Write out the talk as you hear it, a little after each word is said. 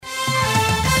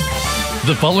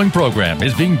The following program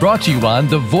is being brought to you on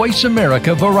the Voice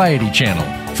America Variety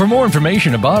Channel. For more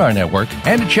information about our network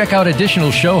and to check out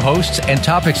additional show hosts and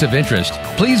topics of interest,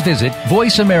 please visit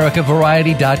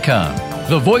voiceamericavariety.com.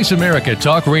 The Voice America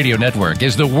Talk Radio Network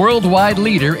is the worldwide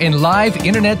leader in live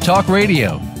Internet talk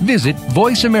radio. Visit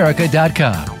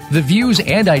voiceamerica.com. The views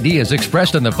and ideas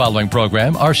expressed on the following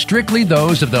program are strictly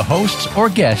those of the hosts or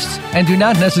guests and do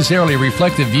not necessarily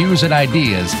reflect the views and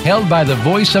ideas held by the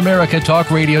Voice America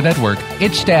Talk Radio Network,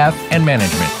 its staff, and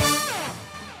management.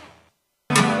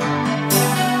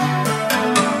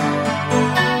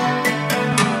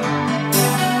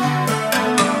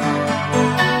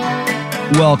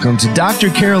 Welcome to Dr.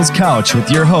 Carol's Couch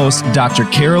with your host, Dr.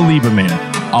 Carol Lieberman.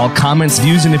 All comments,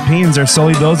 views, and opinions are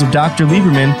solely those of Dr.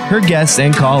 Lieberman, her guests,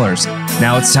 and callers.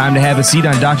 Now it's time to have a seat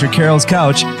on Dr. Carol's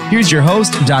Couch. Here's your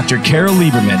host, Dr. Carol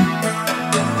Lieberman.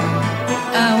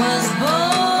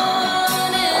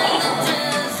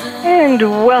 And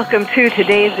welcome to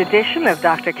today's edition of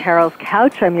Dr. Carol's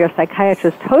Couch. I'm your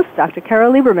psychiatrist host, Dr.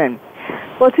 Carol Lieberman.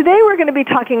 Well, today we're going to be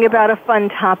talking about a fun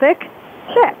topic,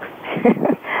 sex.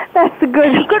 That's a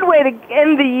good way to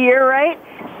end the year, right?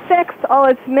 Sex, all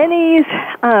the many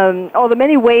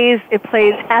ways it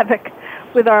plays havoc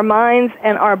with our minds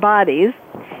and our bodies.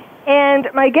 And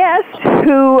my guest,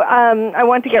 who I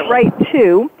want to get right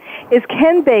to, is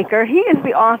Ken Baker. He is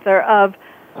the author of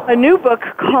a new book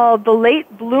called The Late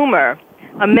Bloomer,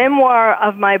 a memoir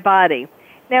of my body.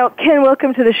 Now, Ken,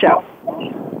 welcome to the show.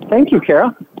 Thank you,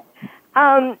 Carol.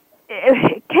 Ken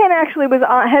actually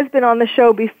has been on the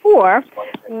show before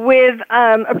with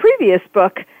a previous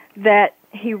book that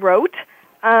he wrote.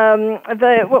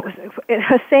 What was it?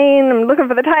 Hussein. I'm looking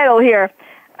for the title here.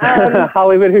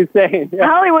 Hollywood Hussein. Yeah.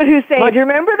 Hollywood Hussein. Do you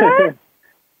remember that?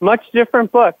 Much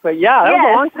different book, but yeah, that was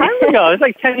a long time ago. It was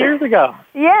like 10 years ago.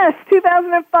 Yes,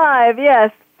 2005.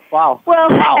 Yes. Wow.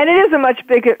 Well, and it is a much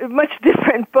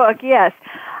different book. Yes.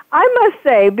 I must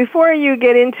say, before you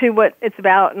get into what it's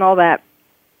about and all that,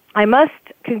 I must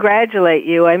congratulate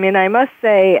you. I mean, I must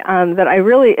say that I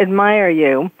really admire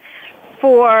you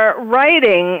for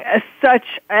writing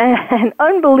such an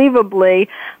unbelievably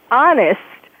honest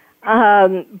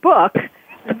book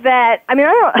that, I mean,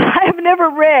 I have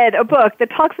never read a book that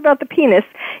talks about the penis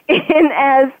in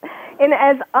as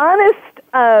honest,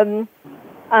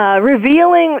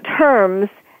 revealing terms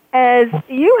as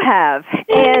you have,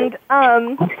 and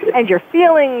your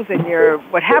feelings and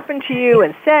what happened to you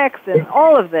and sex and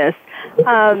all of this.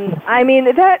 I mean,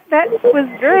 that was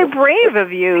very brave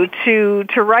of you to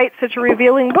write such a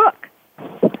revealing book.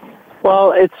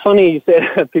 Well, it's funny you say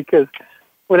that because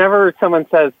whenever someone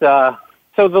says, so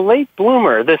The Late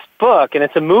Bloomer, this book, and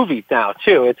it's a movie now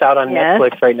too. It's out on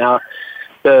Netflix right now.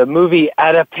 The movie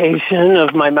adaptation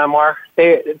of my memoir.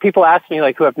 People ask me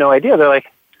who have no idea. They're like,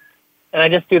 and I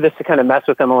just do this to kind of mess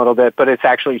with them a little bit, but it's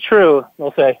actually true.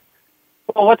 They'll say,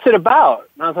 well, what's it about?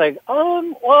 And I was like,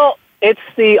 well, it's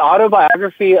the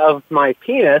autobiography of my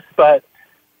penis, but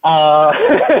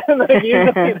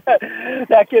usually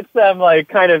that gets them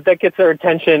that gets their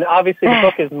attention. Obviously, the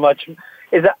book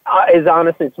is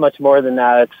honest. It's much more than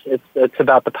that. It's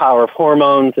about the power of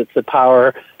hormones.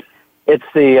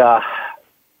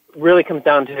 Really comes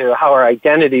down to how our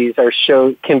identities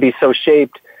can be so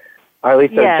shaped. Or at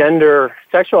least our gender,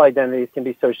 sexual identities can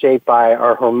be so shaped by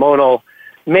our hormonal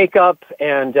makeup,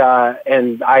 and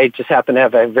I just happen to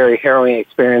have a very harrowing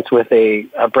experience with a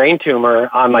brain tumor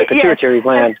on my pituitary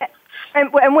gland.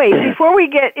 And wait, before we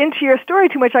get into your story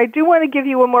too much, I do want to give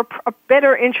you a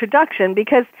better introduction,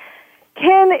 because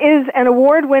Ken is an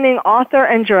award-winning author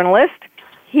and journalist.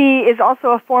 He is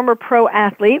also a former pro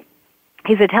athlete.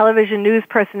 He's a television news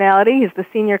personality. He's the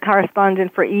senior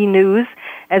correspondent for E! News,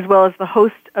 as well as the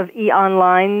host of E!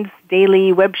 Online's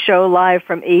daily web show, Live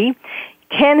from E!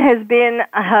 Ken has been,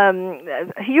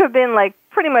 you have been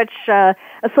pretty much a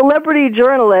celebrity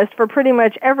journalist for pretty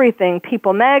much everything.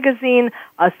 People Magazine,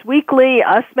 Us Weekly,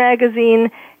 Us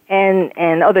Magazine,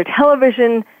 and other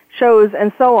television shows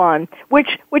and so on,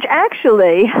 which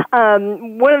actually,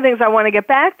 one of the things I want to get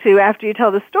back to after you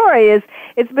tell the story is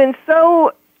it's been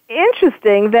so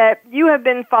interesting that you have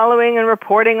been following and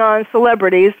reporting on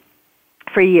celebrities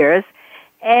for years,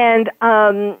 and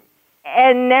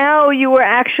now you were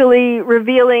actually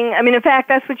revealing. I mean, in fact,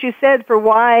 that's what you said for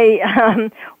why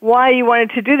you wanted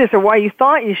to do this, or why you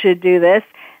thought you should do this.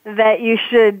 That you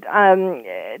should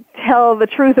tell the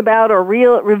truth about or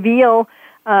reveal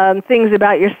things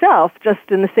about yourself, just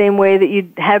in the same way that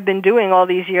you have been doing all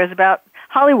these years about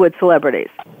Hollywood celebrities.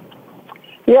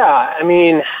 Yeah, I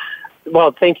mean,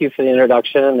 well, thank you for the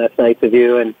introduction, and that's nice of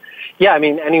you. And yeah, I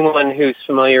mean, anyone who's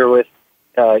familiar with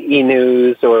E!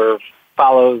 News or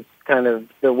follows kind of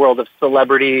the world of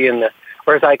celebrity and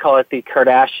or as I call it, the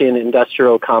Kardashian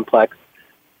industrial complex.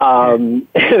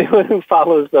 Anyone who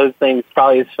follows those things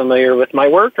probably is familiar with my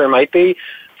work, or might be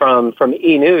from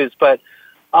E! News. But,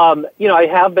 I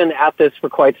have been at this for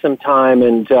quite some time,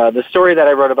 and the story that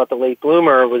I wrote about the late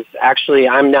bloomer was actually,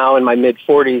 I'm now in my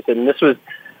mid-40s, and this was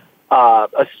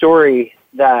a story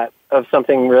of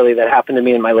something really that happened to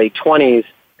me in my late 20s,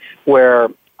 where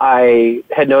I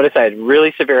had noticed I had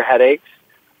really severe headaches.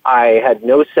 I had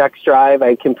no sex drive.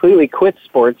 I completely quit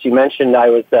sports. You mentioned I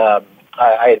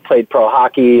had played pro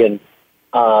hockey and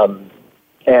done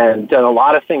a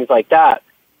lot of things like that,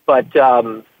 but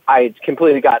I had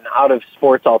completely gotten out of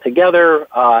sports altogether.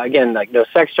 Again, like no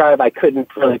sex drive. I couldn't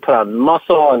really put on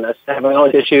muscle, and I was having all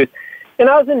these issues. And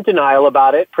I was in denial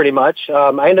about it, pretty much.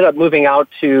 I ended up moving out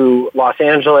to Los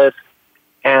Angeles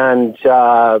and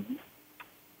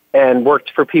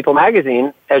worked for People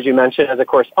Magazine, as you mentioned, as a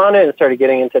correspondent, and started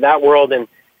getting into that world. And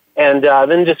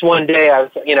then just one day, I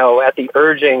was, at the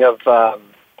urging of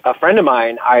a friend of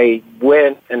mine, I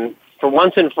went and for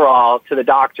once and for all to the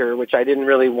doctor, which I didn't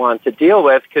really want to deal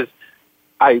with because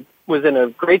I was in a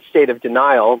great state of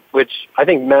denial, which I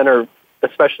think men are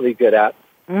especially good at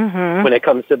when it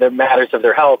comes to the matters of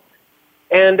their health.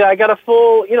 And I got a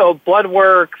full, blood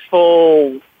work,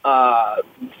 full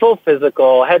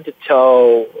physical, head to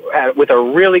toe, with a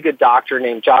really good doctor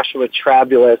named Joshua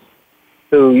Trabulus,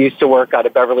 who used to work out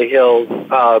of Beverly Hills.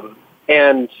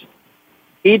 And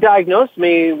he diagnosed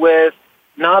me with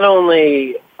not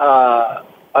only a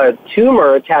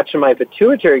tumor attached to my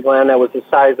pituitary gland that was the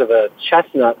size of a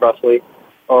chestnut, roughly,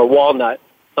 or a walnut,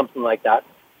 something like that,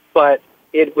 but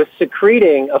it was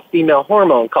secreting a female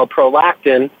hormone called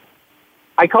prolactin.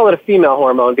 I call it a female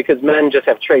hormone because men just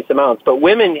have trace amounts, but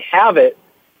women have it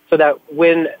so that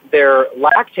when they're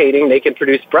lactating, they can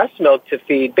produce breast milk to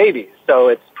feed babies. So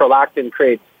it's prolactin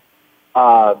creates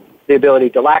the ability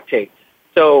to lactate.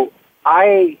 So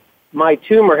my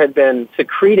tumor had been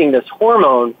secreting this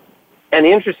hormone, and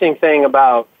the interesting thing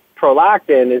about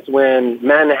prolactin is when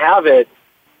men have it,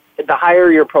 the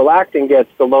higher your prolactin gets,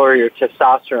 the lower your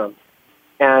testosterone.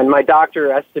 And my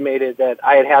doctor estimated that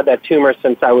I had had that tumor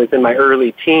since I was in my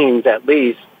early teens at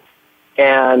least,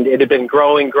 and it had been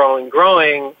growing,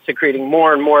 secreting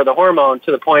more and more of the hormone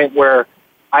to the point where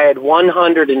I had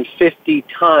 150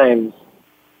 times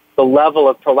the level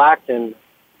of prolactin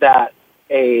that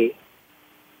a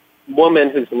woman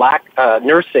who's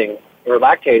nursing or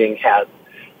lactating has.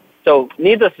 So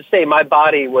needless to say, my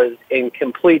body was in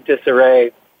complete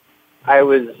disarray. I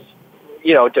was,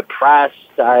 depressed.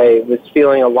 I was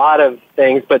feeling a lot of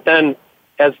things, but then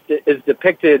as is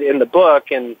depicted in the book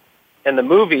and the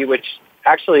movie, which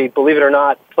actually, believe it or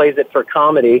not, plays it for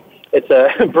comedy. It's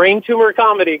a brain tumor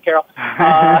comedy, Carol.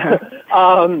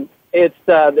 It's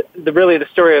really the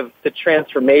story of the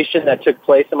transformation that took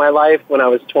place in my life when I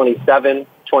was 27,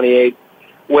 28,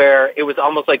 where it was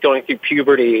almost like going through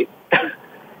puberty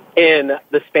in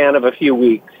the span of a few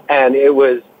weeks. And it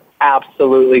was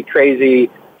absolutely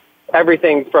crazy.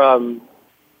 Everything from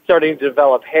starting to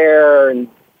develop hair and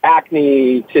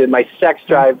acne to my sex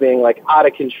drive being like out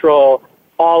of control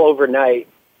all overnight.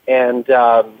 And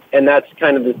that's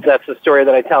kind of that's the story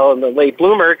that I tell in The Late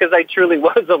Bloomer, because I truly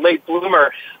was a late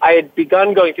bloomer. I had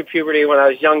begun going through puberty when I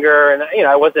was younger, and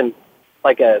I wasn't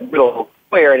like a little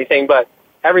boy or anything, but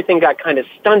everything got kind of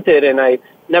stunted, and I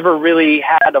never really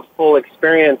had a full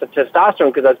experience of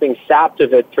testosterone because I was being sapped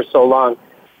of it for so long.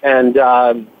 And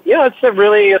it's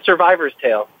really a survivor's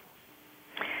tale.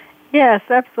 Yes,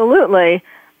 absolutely.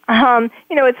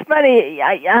 It's funny.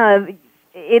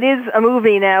 It is a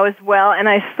movie now as well, and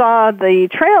I saw the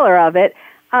trailer of it.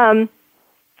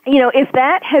 If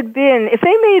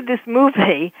they made this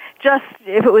movie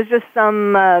if it was just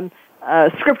some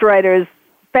scriptwriter's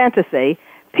fantasy,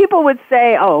 people would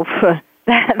say, "Oh,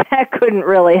 that couldn't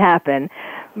really happen."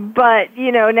 But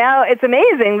now it's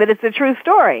amazing that it's a true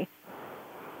story.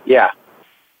 Yeah,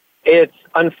 it's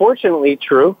unfortunately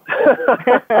true.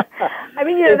 I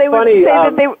mean, they would say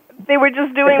that they were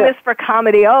just doing this for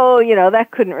comedy. Oh,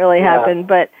 that couldn't really happen.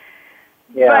 But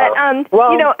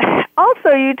also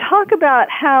you talk about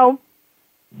how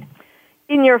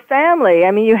in your family,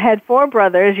 I mean, you had 4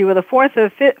 brothers. You were the 4th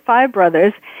of 5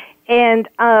 brothers, and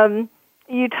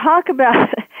you talk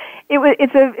about it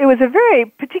was a very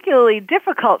particularly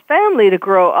difficult family to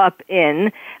grow up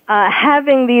in,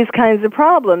 having these kinds of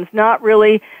problems, not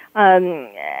really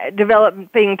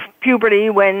developing puberty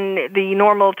when the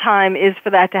normal time is for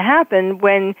that to happen,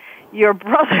 when your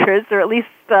brothers, or at least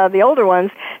the older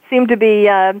ones, seem to be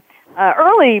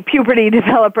early puberty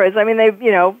developers. I mean, they,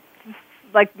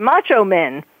 like macho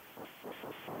men.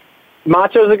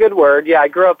 Macho is a good word. Yeah, I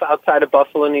grew up outside of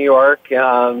Buffalo, New York, in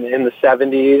the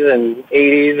 70s and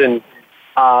 80s,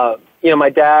 and my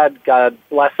dad, God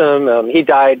bless him, he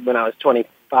died when I was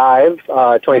 24,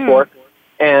 or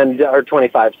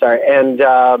 25, sorry,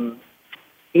 and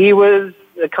he was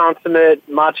a consummate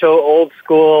macho, old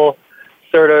school,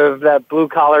 sort of that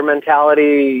blue-collar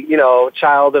mentality,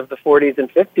 child of the 40s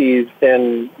and 50s,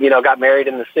 and, got married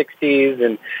in the 60s,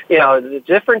 and, a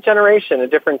different generation, a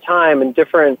different time, and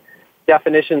different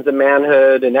definitions of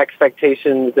manhood and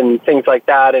expectations and things like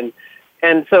that, and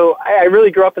so I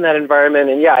really grew up in that environment,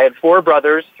 and I had 4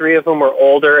 brothers, 3 of whom were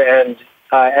older, and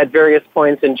at various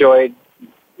points enjoyed,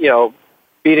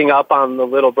 beating up on the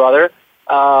little brother.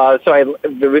 So I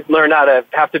learned how to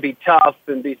have to be tough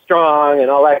and be strong and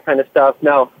all that kind of stuff.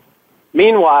 Now,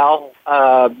 meanwhile,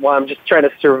 while I'm just trying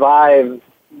to survive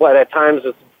what at times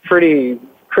was a pretty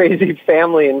crazy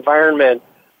family environment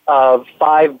of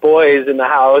 5 boys in the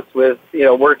house with,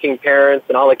 working parents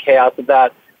and all the chaos of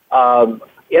that,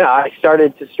 I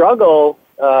started to struggle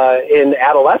in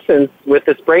adolescence with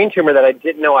this brain tumor that I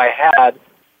didn't know I had,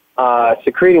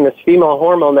 secreting this female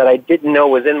hormone that I didn't know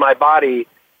was in my body.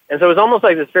 And so it was almost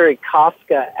like this very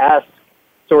Kafka-esque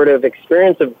sort of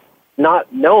experience of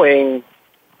not knowing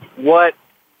what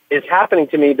is happening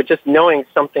to me, but just knowing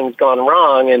something's gone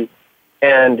wrong, and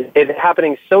it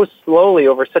happening so slowly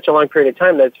over such a long period of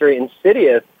time that it's very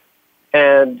insidious.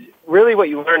 And really what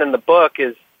you learn in the book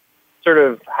is sort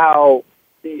of how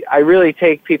I really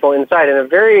take people inside in a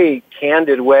very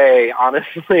candid way,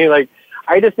 honestly. Like,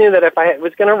 I just knew that if I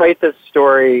was going to write this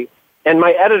story, and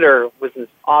my editor was this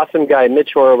awesome guy,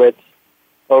 Mitch Horowitz,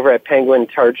 over at Penguin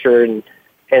Tarcher,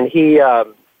 and he,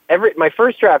 my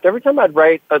first draft, every time I'd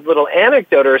write a little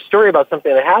anecdote or a story about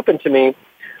something that happened to me,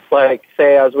 like,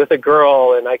 say I was with a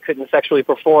girl and I couldn't sexually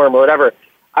perform or whatever,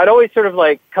 I'd always sort of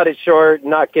like cut it short,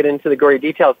 not get into the gory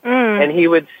details, and he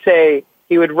would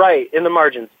write in the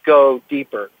margins, go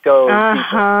deeper, go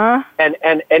deeper.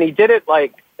 And he did it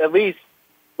like at least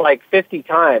like 50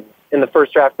 times in the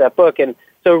first draft of that book. And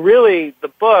so really the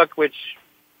book, which,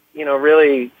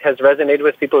 really has resonated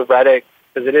with people who've read it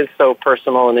because it is so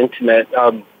personal and intimate,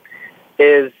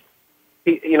 is,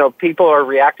 people are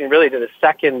reacting really to the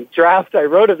second draft I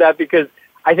wrote of that, because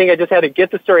I think I just had to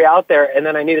get the story out there, and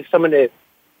then I needed someone to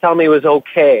tell me it was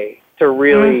okay to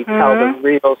really tell the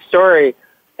real story.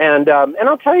 And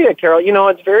I'll tell you, Carol,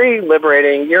 it's very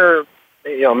liberating. You're,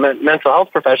 mental health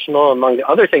professional, among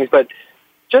other things, but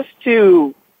just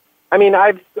to,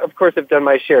 I've, of course, have done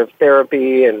my share of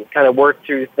therapy and kind of worked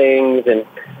through things, and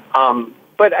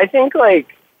but I think,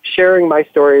 like, sharing my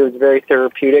story was very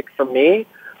therapeutic for me.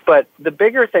 But the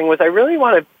bigger thing was I really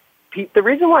wanted, the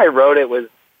reason why I wrote it was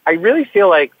I really feel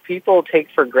like people take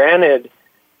for granted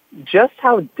just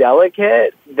how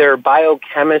delicate their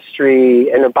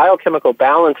biochemistry and their biochemical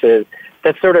balance is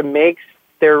that sort of makes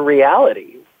their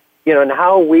reality, and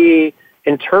how we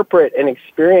interpret and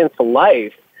experience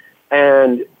life.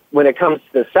 And when it comes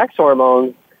to the sex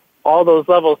hormones, all those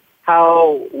levels,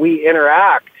 how we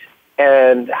interact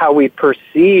and how we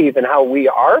perceive and how we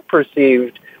are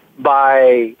perceived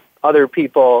by other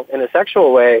people in a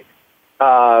sexual way,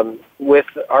 with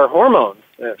our hormones,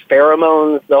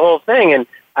 pheromones, the whole thing.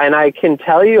 And I can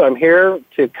tell you, I'm here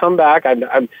to come back.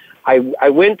 I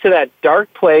went to that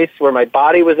dark place where my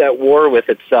body was at war with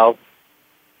itself,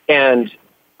 and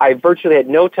I virtually had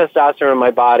no testosterone in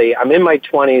my body. I'm in my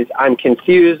 20s. I'm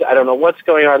confused. I don't know what's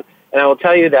going on. And I will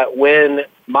tell you that when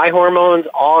my hormones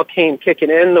all came kicking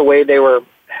in the way they were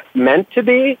meant to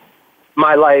be,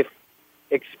 my life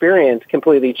experience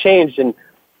completely changed. And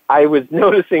I was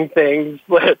noticing things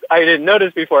that I didn't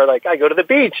notice before. Like, I go to the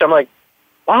beach. I'm like,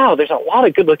 wow, there's a lot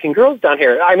of good-looking girls down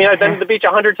here. I've been to the beach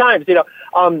 100 times,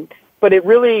 But it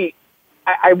really,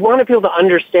 I want people to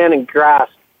understand and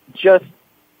grasp just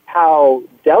how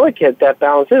delicate that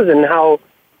balance is, and how,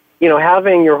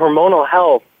 having your hormonal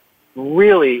health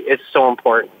really is so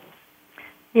important.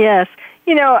 Yes.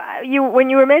 When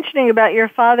you were mentioning about your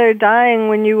father dying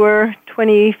when you were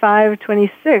 25,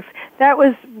 26, that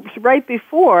was right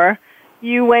before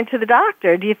you went to the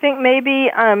doctor. Do you think maybe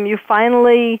you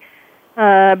finally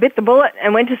bit the bullet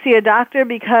and went to see a doctor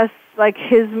because, like,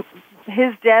 his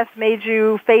death made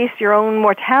you face your own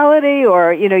mortality,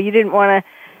 or, you didn't want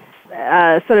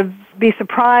to sort of be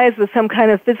surprised with some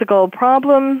kind of physical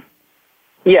problem?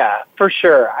 Yeah, for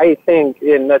sure. I think,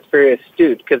 and that's very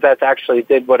astute, because that's actually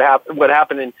what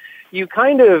happened. And you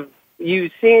kind of, you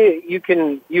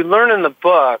learn in the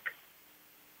book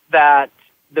that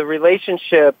the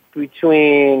relationship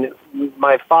between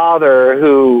my father,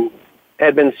 who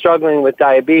had been struggling with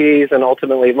diabetes and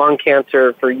ultimately lung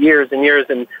cancer for years and years,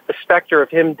 and the specter of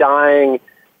him dying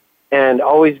and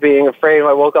always being afraid when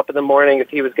I woke up in the morning if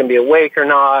he was going to be awake or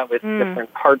not, with different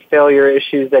heart failure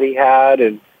issues that he had.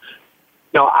 And,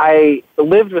 I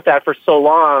lived with that for so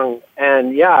long.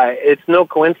 And, yeah, it's no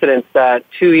coincidence that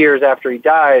 2 years after he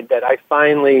died that I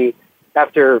finally,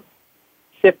 after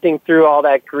sifting through all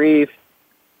that grief,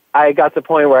 I got to the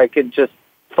point where I could just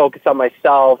focus on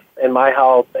myself and my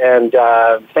health. And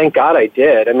thank God I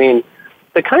did. I mean,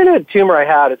 the kind of tumor I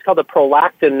had, it's called a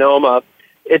prolactinoma.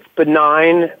 It's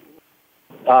benign.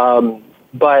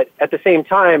 But at the same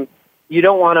time, you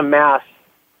don't want a mass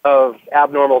of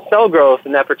abnormal cell growth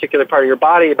in that particular part of your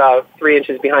body, about 3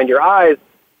 inches behind your eyes.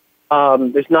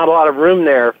 There's not a lot of room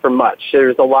there for much.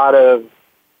 There's a lot of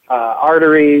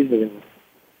arteries, and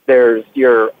there's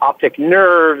your optic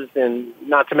nerves, and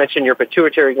not to mention your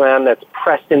pituitary gland that's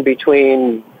pressed in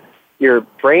between your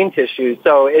brain tissue.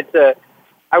 So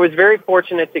I was very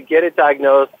fortunate to get it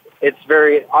diagnosed. It's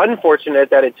very unfortunate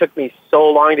that it took me so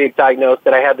long to get diagnosed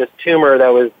that I had this tumor that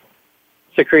was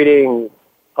secreting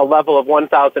a level of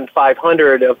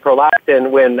 1,500 of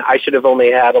prolactin when I should have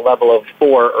only had a level of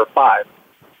 4 or 5.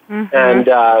 Mm-hmm.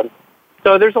 And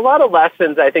so there's a lot of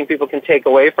lessons I think people can take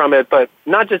away from it, but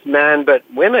not just men, but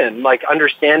women, like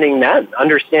understanding men,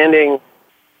 understanding,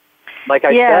 like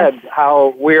I said,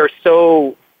 how we are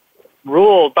so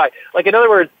ruled by, like, in other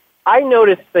words, I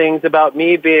noticed things about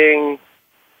me being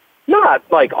not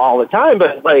like all the time,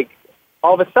 but like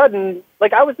all of a sudden,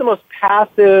 like I was the most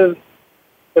passive,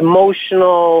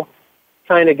 emotional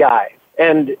kind of guy.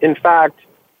 And in fact,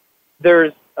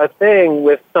 there's a thing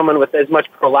with someone with as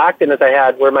much prolactin as I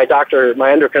had where my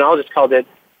endocrinologist called it,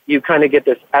 you kind of get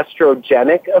this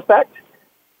estrogenic effect.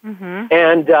 Mm-hmm.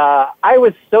 And I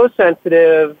was so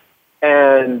sensitive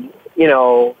and,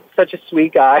 such a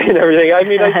sweet guy and everything. I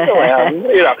mean, I still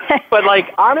am, But,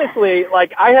 like, honestly,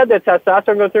 like, I had that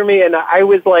testosterone go through me, and I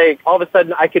was like, all of a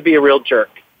sudden, I could be a real jerk.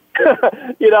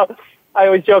 I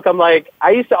always joke, I'm like,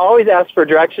 I used to always ask for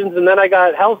directions, and then I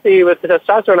got healthy with the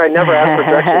testosterone. I never asked for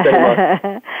directions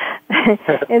anymore.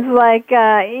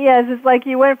 It's like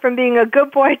you went from being a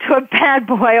good boy to a bad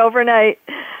boy overnight.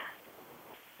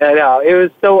 I know. It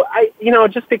was so,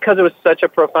 just because it was such a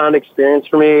profound experience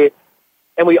for me,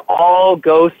 and we all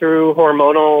go through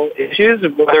hormonal issues,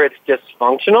 whether it's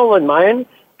dysfunctional in my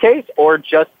case or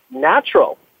just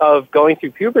natural of going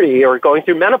through puberty or going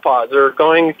through menopause or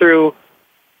going through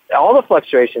all the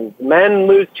fluctuations. Men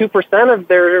lose 2% of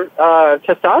their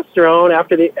testosterone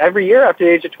every year after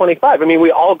the age of 25. I mean,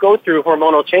 we all go through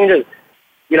hormonal changes.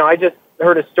 I just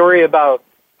heard a story about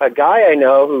a guy I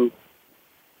know who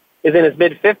is in his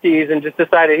mid-50s and just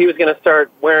decided he was going to start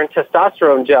wearing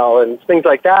testosterone gel and things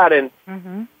like that. And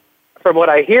from what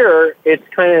I hear, it's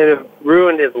kind of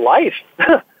ruined his life.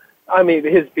 I mean,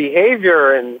 his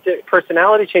behavior and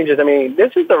personality changes. I mean,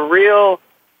 this is a real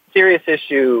serious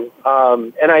issue.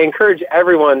 And I encourage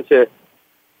everyone to,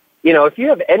 if you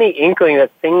have any inkling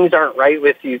that things aren't right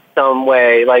with you some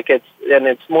way,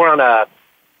 it's more on a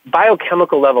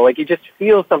biochemical level, like you just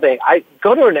feel something,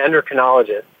 go to an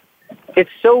endocrinologist. It's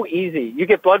so easy. You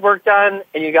get blood work done,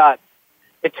 and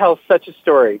it tells such a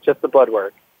story, just the blood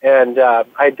work. And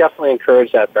I definitely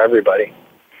encourage that for everybody.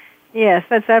 Yes,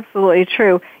 that's absolutely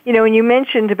true. When you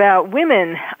mentioned about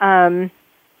women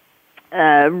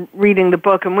reading the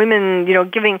book and women,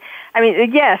 giving,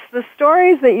 yes, the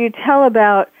stories that you tell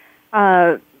about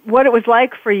what it was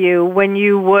like for you when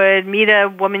you would meet a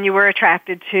woman you were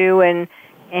attracted to, and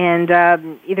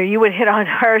either you would hit on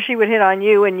her, she would hit on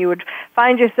you, and you would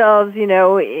find yourselves,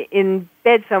 in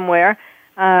bed somewhere,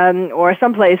 or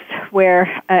someplace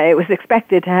where it was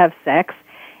expected to have sex.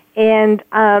 And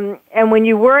when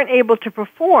you weren't able to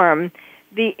perform,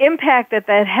 the impact that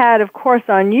had, of course,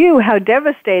 on you, how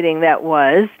devastating that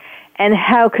was, and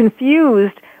how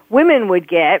confused women would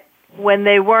get when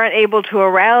they weren't able to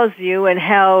arouse you, and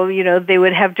how, they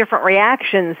would have different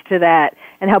reactions to that,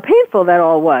 and how painful that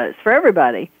all was for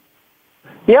everybody.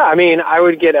 Yeah, I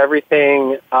would get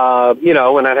everything,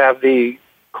 when I'd have the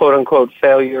quote-unquote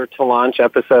failure to launch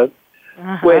episodes,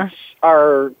 which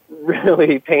are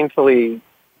really painfully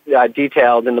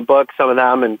detailed in the book, some of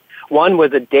them. And one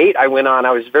was a date I went on.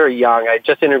 I was very young. I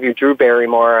just interviewed Drew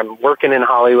Barrymore. I'm working in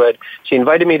Hollywood. She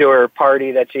invited me to her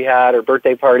party that she had, her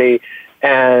birthday party,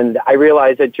 and I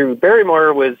realized that Drew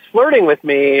Barrymore was flirting with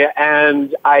me,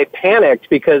 and I panicked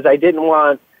because I didn't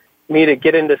want me to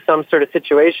get into some sort of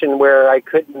situation where I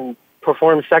couldn't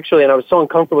perform sexually, and I was so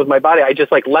uncomfortable with my body. I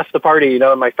just left the party,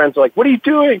 and my friends were like, "What are you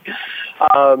doing?"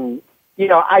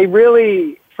 I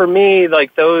really, for me,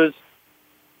 those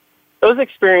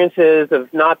experiences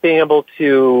of not being able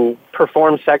to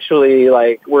perform sexually,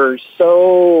 were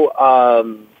so,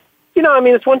 I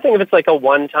mean, it's one thing if it's like a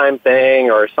one-time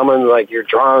thing or someone like you're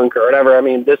drunk or whatever. I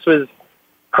mean, this was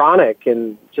chronic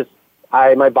and just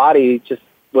my body just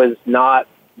was not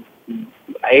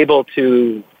able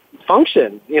to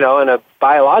function,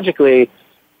 biologically.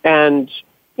 And,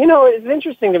 it's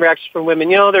interesting, the reaction from women.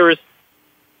 There was,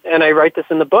 and I write this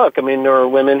in the book, I mean, there were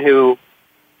women who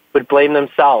would blame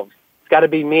themselves. It's got to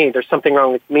be me. There's something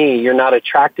wrong with me. You're not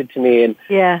attracted to me. And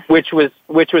which was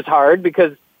hard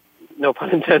because, no pun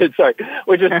intended, sorry,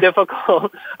 which was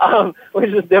difficult,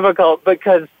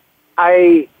 because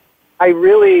I'm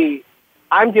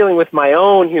dealing with my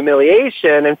own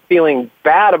humiliation and feeling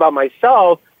bad about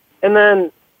myself. And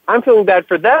then I'm feeling bad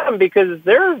for them because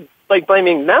they're like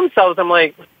blaming themselves. I'm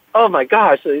like, oh my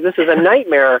gosh, this is a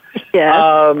nightmare.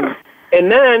 And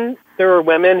then there were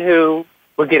women who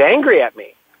would get angry at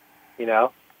me,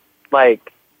 you're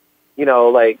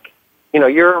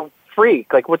a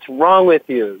freak. Like, what's wrong with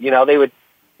you? They would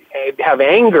have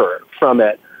anger from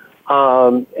it.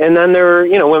 And then there were,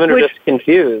 women who are just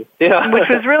confused. Which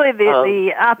was really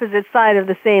the opposite side of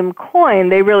the same coin.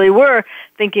 They really were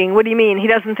thinking, what do you mean? He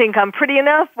doesn't think I'm pretty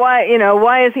enough?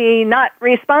 Why is he not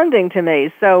responding to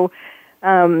me? So,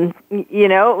 it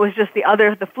was just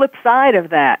the flip side of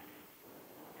that.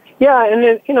 Yeah, and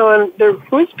it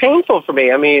was painful for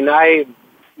me. I mean, I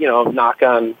knock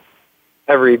on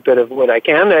every bit of what I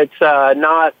can. It's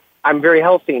I'm very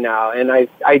healthy now, and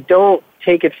I don't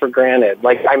take it for granted.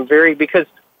 Like, because,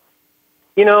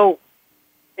 anyone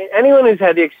who's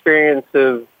had the experience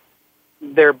of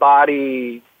their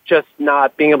body just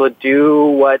not being able to do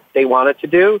what they want it to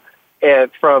do,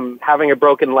 from having a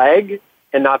broken leg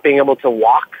and not being able to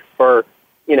walk, or,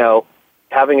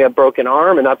 having a broken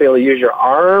arm and not be able to use your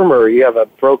arm, or you have a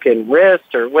broken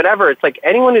wrist or whatever. It's like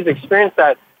anyone who's experienced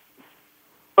that.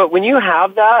 But when you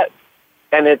have that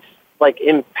and it's like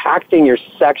impacting your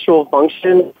sexual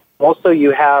function, also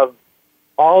you have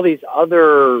all these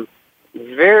other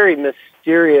very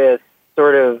mysterious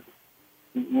sort of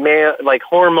like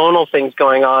hormonal things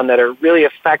going on that are really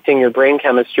affecting your brain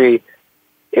chemistry.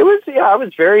 I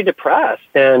was very depressed.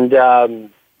 And as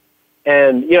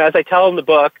I tell in the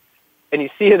book, and you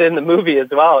see it in the movie as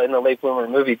well, in the Late Bloomer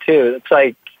movie too, it's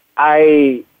like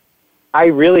I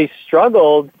really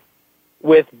struggled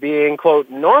with being, quote,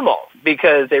 normal,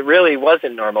 because it really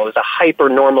wasn't normal. It was a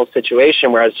hyper-normal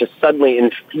situation where I was just suddenly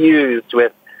infused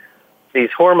with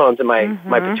these hormones, and my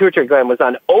pituitary gland was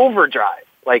on overdrive.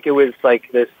 Like, it was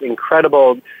like this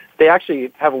incredible, they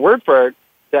actually have a word for it,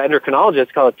 the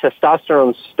endocrinologists call it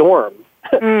testosterone storm.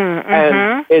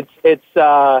 And it's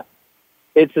a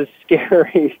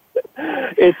scary,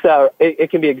 it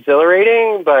can be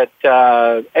exhilarating, but,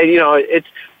 it's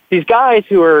these guys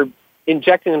who are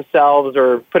injecting themselves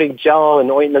or putting gel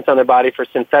and ointments on their body for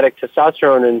synthetic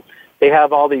testosterone, and they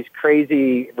have all these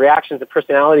crazy reactions and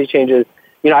personality changes.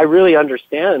 I really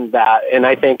understand that, and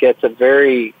I think it's a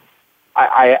very,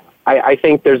 I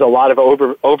think there's a lot of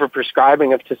over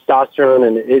prescribing of testosterone,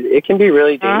 and it can be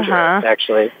really dangerous,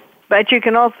 actually. But you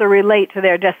can also relate to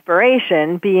their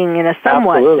desperation, being in a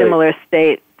somewhat similar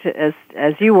state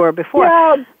as you were before.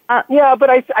 Yeah, but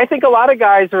I think a lot of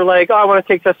guys are like, oh, I want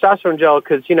to take testosterone gel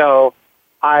because,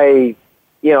 I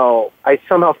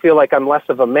somehow feel like I'm less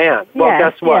of a man. Well,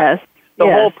 guess what?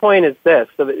 The whole point is this.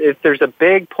 So if there's a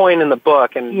big point in the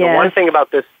book, and the one thing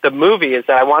about the movie is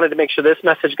that I wanted to make sure this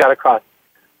message got across.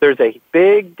 There's a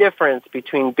big difference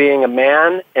between being a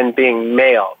man and being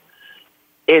male.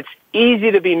 It's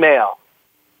easy to be male.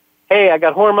 Hey, I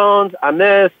got hormones, I'm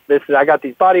this, I got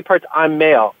these body parts, I'm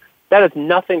male. That has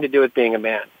nothing to do with being a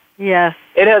man. Yes.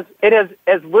 It has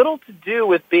as little to do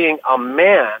with being a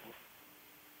man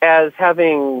as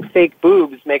having fake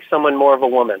boobs make someone more of a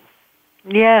woman.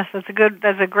 Yes, that's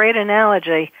a great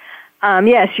analogy.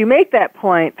 Yes, you make that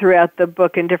point throughout the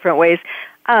book in different ways.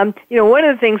 One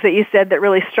of the things that you said that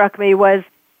really struck me was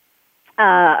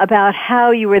about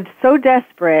how you were so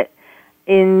desperate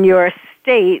in your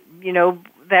state,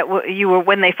 that you were,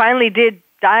 when they finally did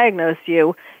diagnose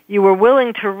you, you were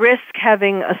willing to risk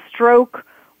having a stroke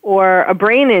or a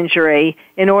brain injury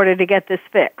in order to get this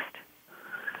fixed.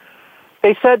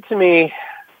 They said to me,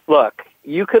 look,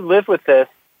 you could live with this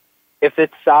if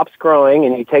it stops growing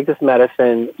and you take this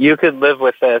medicine. You could live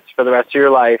with this for the rest of your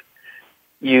life.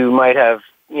 You might have,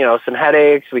 some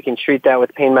headaches. We can treat that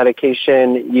with pain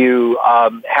medication. You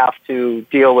have to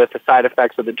deal with the side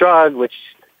effects of the drug, which,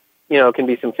 can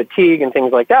be some fatigue and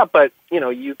things like that. But,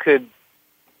 you could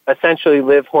essentially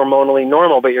live hormonally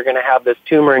normal, but you're going to have this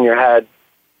tumor in your head.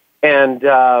 And,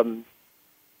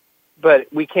 but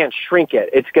we can't shrink it.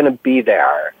 It's going to be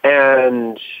there.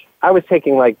 And I was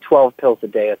taking like 12 pills a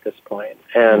day at this point.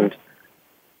 And,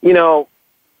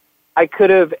 I could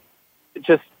have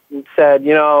just said,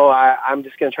 I'm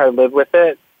just going to try to live with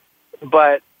it.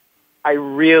 But I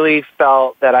really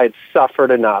felt that I'd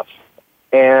suffered enough,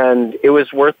 and it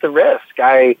was worth the risk.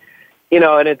 And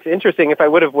it's interesting, if I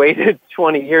would have waited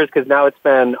 20 years, because now it's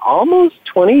been almost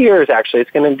 20 years, actually.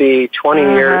 It's going to be 20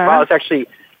 years. Well, it's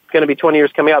going to be 20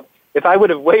 years coming up. If I would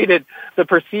have waited, the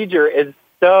procedure is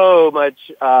so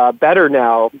much better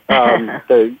now.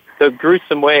 The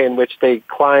gruesome way in which they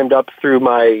climbed up through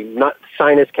my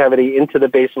sinus cavity into the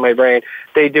base of my brain.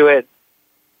 They do it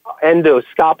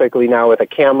endoscopically now with a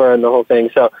camera and the whole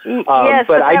thing. So, yes,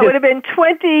 but that would have been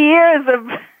 20 years of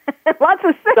lots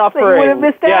of suffering you would have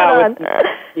missed out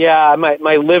on.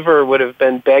 My liver would have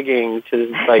been begging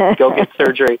to go get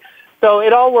surgery. So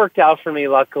it all worked out for me,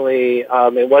 luckily.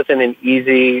 It wasn't an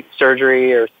easy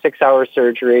surgery or 6-hour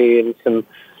surgery, and some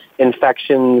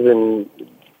infections and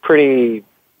pretty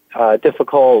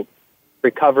difficult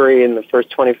recovery in the first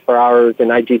 24 hours,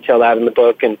 and I detail that in the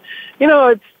book. And,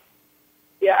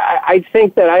 I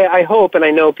think that I hope, and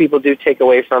I know people do take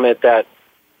away from it, that,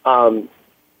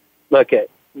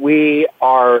 we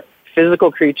are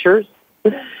physical creatures,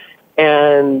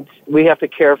 and we have to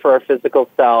care for our physical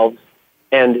selves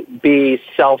and be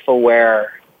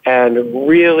self-aware and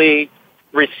really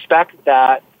respect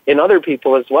that in other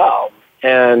people as well.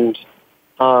 And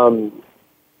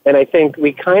I think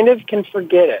we kind of can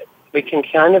forget it. We can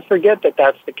kind of forget that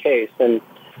that's the case. And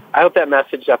I hope that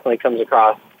message definitely comes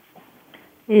across.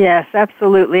 Yes,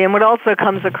 absolutely. And what also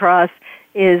comes across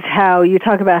is how you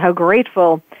talk about how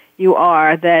grateful you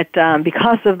are that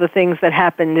because of the things that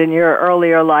happened in your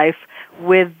earlier life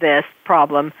with this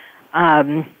problem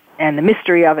and the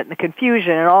mystery of it and the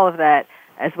confusion and all of that,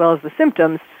 as well as the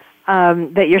symptoms,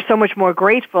 that you're so much more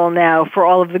grateful now for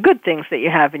all of the good things that you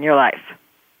have in your life.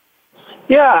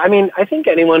 Yeah, I think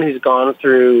anyone who's gone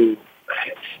through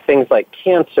things like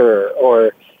cancer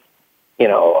or,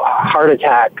 a heart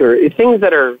attack or things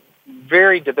that are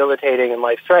very debilitating and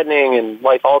life-threatening and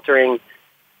life-altering,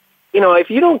 if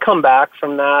you don't come back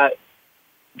from that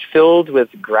filled with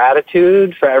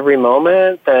gratitude for every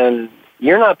moment, then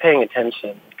you're not paying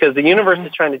attention, because the universe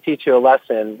is trying to teach you a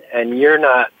lesson and you're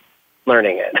not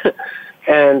learning it.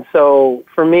 And so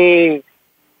for me,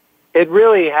 it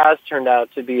really has turned out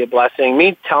to be a blessing.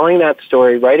 Me telling that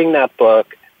story, writing that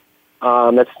book,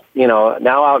 that's,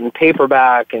 now out in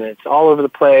paperback and it's all over the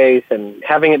place, and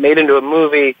having it made into a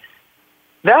movie,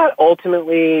 that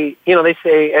ultimately, they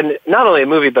say, and not only a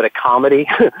movie, but a comedy.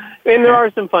 And there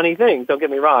are some funny things, don't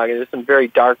get me wrong. There's some very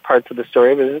dark parts of the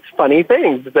story, but it's funny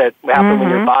things that happen when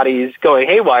your body's going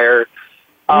haywire.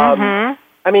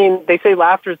 They say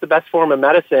laughter is the best form of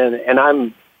medicine, and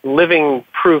I'm living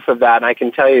proof of that. And I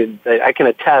can tell you that I can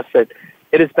attest that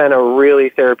it has been a really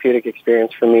therapeutic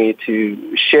experience for me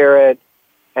to share it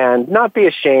and not be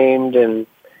ashamed. And,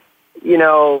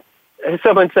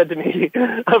 someone said to me,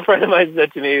 a friend of mine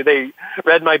said to me, they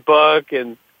read my book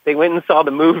and they went and saw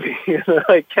the movie. And they're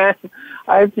like, Ken,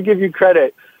 I have to give you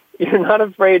credit. You're not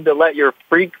afraid to let your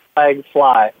freak flag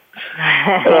fly.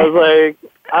 And I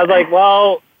was like,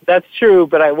 well, that's true,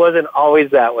 but I wasn't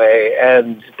always that way.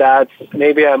 And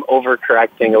maybe I'm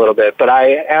overcorrecting a little bit, but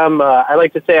I am, I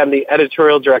like to say I'm the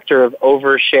editorial director of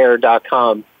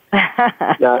Overshare.com.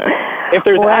 If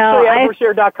there's actually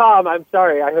Overshare.com, I'm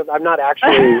sorry. I'm not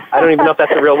actually, I don't even know if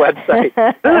that's a real website.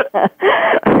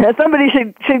 Somebody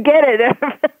should get it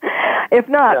if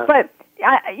not. Yeah. But,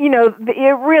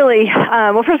 it really,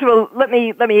 well, first of all, let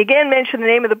me again mention the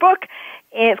name of the book.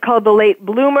 It's called The Late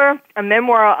Bloomer, A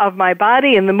Memoir of My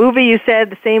Body. And the movie, you said,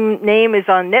 the same name, is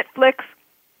on Netflix.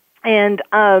 And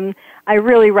I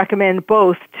really recommend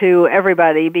both to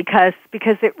everybody because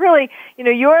it really,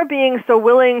 your being so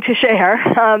willing to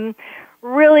share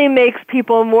really makes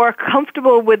people more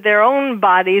comfortable with their own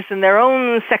bodies and their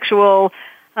own sexual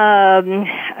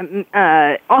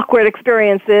awkward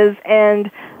experiences.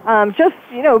 And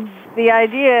the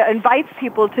idea invites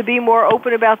people to be more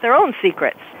open about their own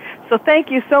secrets. So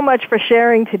thank you so much for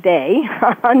sharing today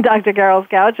on Dr. Carol's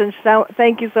Couch, and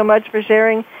thank you so much for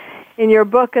sharing in your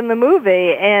book and the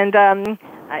movie. And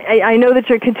I know that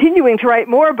you're continuing to write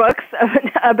more books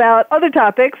about other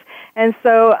topics, and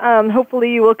so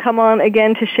hopefully you will come on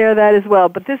again to share that as well.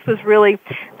 But this was really,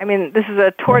 this is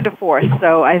a tour de force,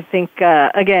 so I think,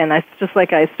 again, just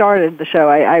like I started the show,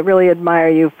 I really admire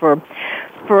you for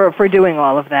doing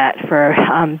all of that, for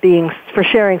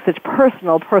sharing such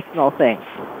personal things.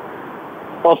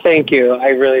 Well, thank you. I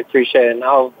really appreciate it. And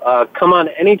I'll come on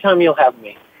anytime you'll have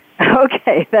me.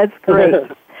 Okay, that's great.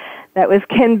 That was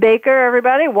Ken Baker,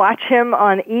 everybody. Watch him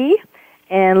on E!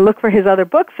 and look for his other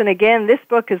books. And again, this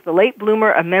book is The Late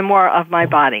Bloomer, A Memoir of My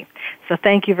Body. So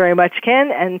thank you very much,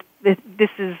 Ken. And this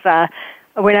is,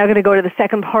 we're now going to go to the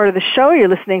second part of the show. You're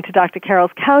listening to Dr.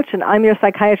 Carol's Couch, and I'm your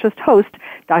psychiatrist host,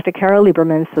 Dr. Carol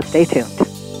Lieberman, so stay tuned.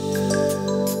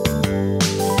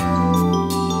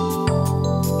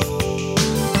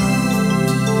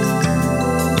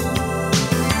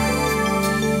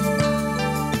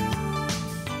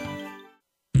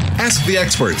 Ask the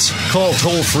experts. Call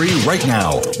toll-free right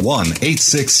now,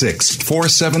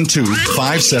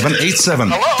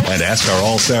 1-866-472-5787. And ask our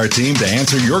All-Star team to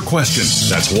answer your question.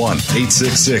 That's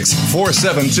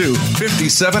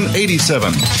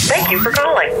 1-866-472-5787. Thank you for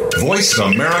calling.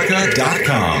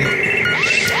 VoiceAmerica.com.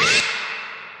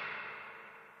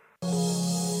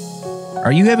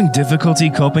 Are you having difficulty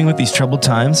coping with these troubled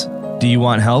times? Do you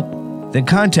want help? Then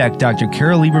contact Dr.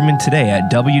 Carol Lieberman today at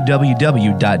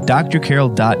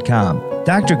www.drcarol.com.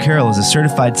 Dr. Carol is a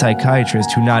certified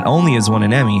psychiatrist who not only has won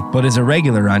an Emmy, but is a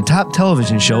regular on top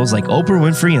television shows like Oprah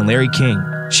Winfrey and Larry King.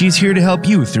 She's here to help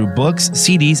you through books,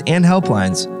 CDs, and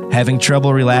helplines. Having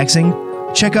trouble relaxing?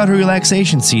 Check out her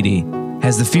relaxation CD.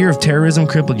 Has the fear of terrorism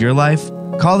crippled your life?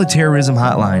 Call the terrorism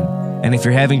hotline. And if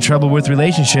you're having trouble with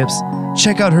relationships,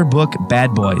 check out her book,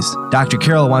 Bad Boys. Dr.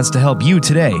 Carol wants to help you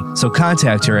today, so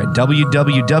contact her at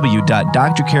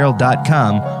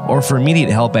www.drcarol.com or for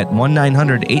immediate help at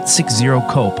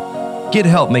 1-900-860-COPE. Get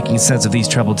help making sense of these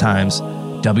troubled times.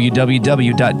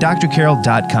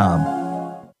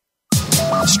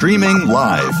 www.drcarol.com. Streaming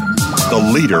live. The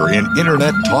leader in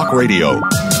Internet talk radio.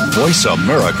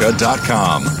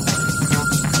 VoiceAmerica.com.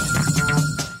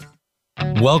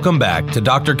 Welcome back to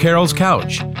Dr. Carol's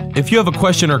Couch. If you have a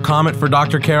question or comment for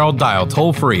Dr. Carol, dial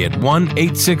toll-free at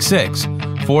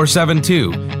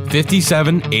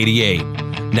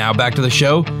 1-866-472-5788. Now back to the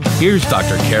show. Here's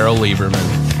Dr. Carol Lieberman.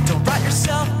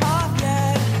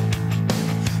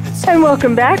 And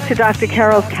welcome back to Dr.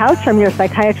 Carol's Couch. I'm your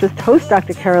psychiatrist host,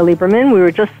 Dr. Carol Lieberman. We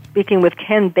were just speaking with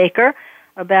Ken Baker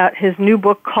about his new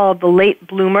book called The Late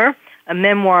Bloomer, A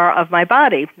Memoir of My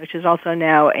Body, which is also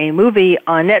now a movie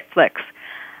on Netflix.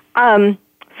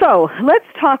 So let's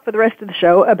talk for the rest of the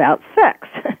show about sex.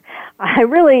 I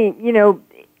really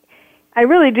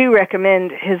do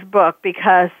recommend his book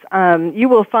because you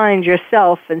will find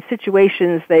yourself in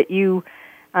situations that you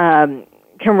can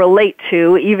relate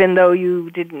to, even though you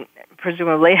didn't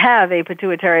presumably have a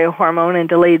pituitary hormone and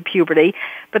delayed puberty.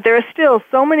 But there are still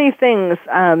so many things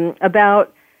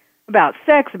about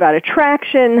sex, about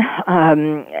attraction,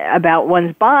 about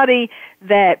one's body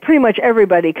that pretty much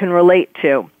everybody can relate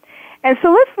to. And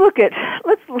so let's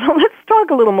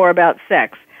talk a little more about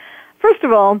sex. First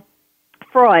of all,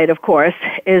 Freud, of course,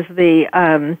 is the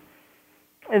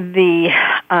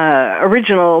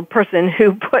original person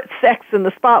who put sex in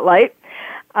the spotlight.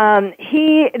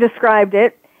 He described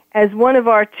it as one of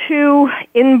our two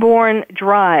inborn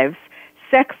drives,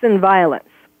 sex and violence.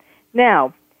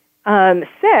 Now,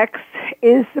 sex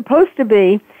is supposed to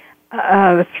be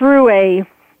through a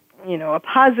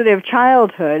positive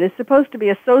childhood, is supposed to be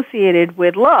associated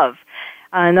with love.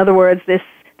 In other words, this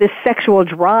sexual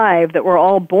drive that we're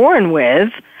all born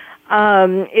with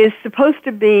is supposed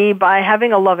to be, by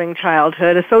having a loving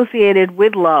childhood, associated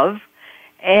with love,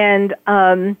 and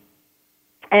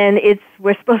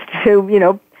we're supposed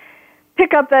to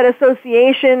pick up that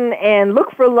association and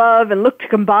look for love and look to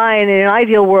combine, in an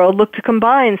ideal world, look to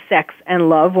combine sex and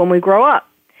love when we grow up.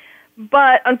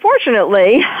 But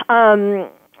unfortunately,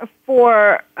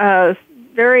 for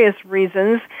various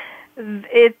reasons,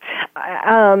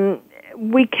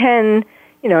 we can,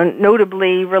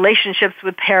 notably relationships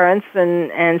with parents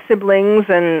and siblings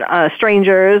and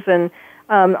strangers, and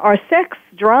our sex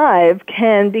drive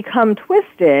can become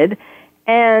twisted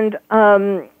and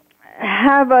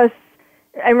have us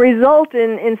and result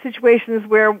in situations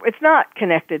where it's not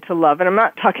connected to love. And I'm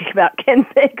not talking about Ken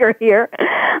Baker here.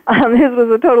 His was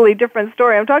a totally different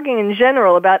story. I'm talking in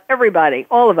general about everybody,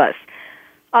 all of us.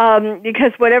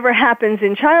 Because whatever happens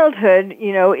in childhood,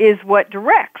 is what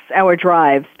directs our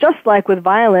drives. Just like with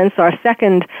violence, our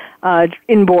second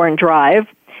inborn drive,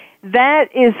 that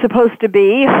is supposed to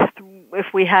be,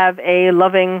 if we have a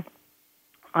loving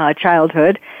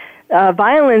childhood,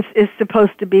 violence is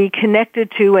supposed to be connected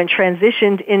to and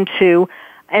transitioned into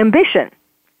ambition.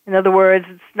 In other words,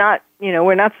 it's not,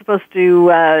 we're not supposed to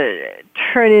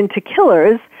turn into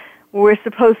killers. We're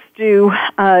supposed to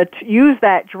use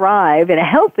that drive in a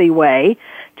healthy way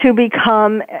to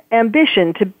become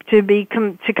ambition, to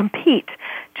compete,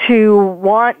 to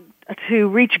want to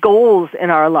reach goals in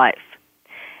our life.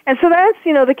 And so that's,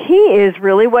 the key is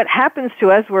really what happens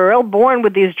to us. We're all born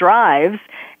with these drives,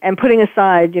 and putting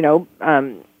aside,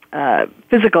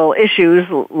 physical issues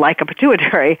like a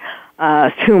pituitary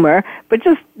tumor, but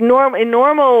just in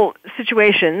normal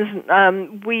situations,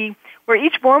 we're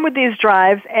each born with these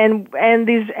drives, and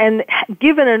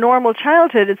given a normal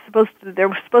childhood,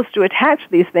 they're supposed to attach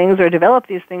these things or develop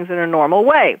these things in a normal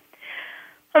way.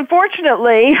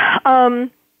 Unfortunately,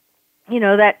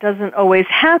 that doesn't always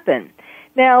happen.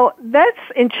 Now, that's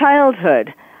in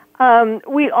childhood.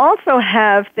 We also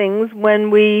have things when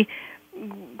we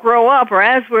grow up, or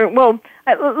as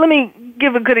let me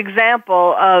give a good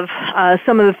example of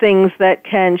some of the things that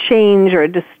can change or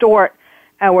distort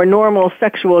our normal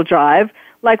sexual drive,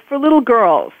 like for little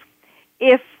girls.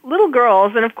 If little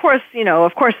girls, and of course,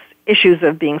 issues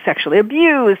of being sexually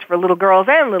abused for little girls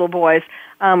and little boys,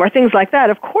 or things like that,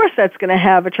 of course that's going to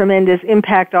have a tremendous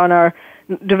impact on our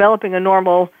developing a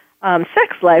normal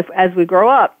sex life as we grow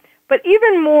up. But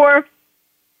even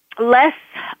less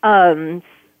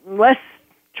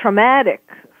traumatic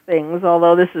things,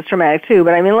 although this is traumatic too,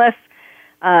 but I mean less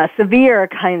severe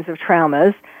kinds of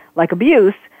traumas like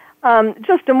abuse,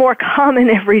 just a more common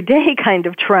everyday kind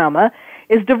of trauma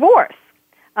is divorce,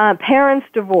 parents'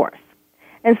 divorce.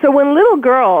 And so when little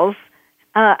girls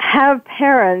have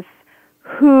parents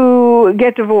who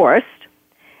get divorced,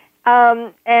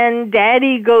 and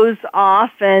daddy goes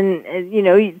off, and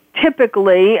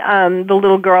typically the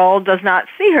little girl does not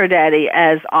see her daddy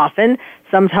as often.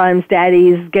 Sometimes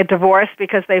daddies get divorced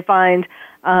because they find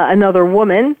another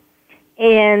woman,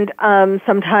 and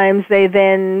sometimes they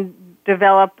then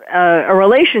develop a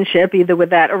relationship either with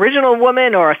that original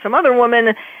woman or some other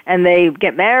woman, and they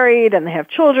get married and they have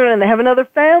children and they have another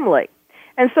family.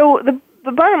 And so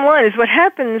the bottom line is what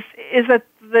happens is that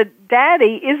the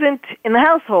daddy isn't in the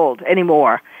household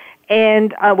anymore.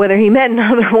 And whether he met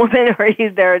another woman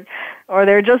or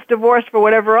they're just divorced for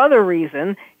whatever other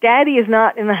reason, daddy is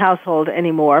not in the household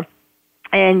anymore.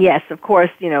 And yes, of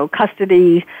course,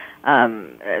 custody,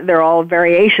 there are all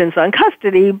variations on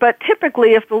custody, but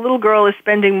typically if the little girl is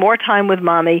spending more time with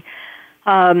mommy,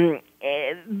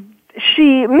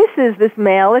 she misses this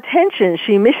male attention.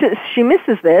 She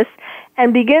misses this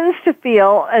and begins to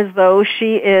feel as though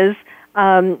she is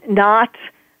not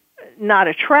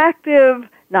attractive,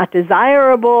 not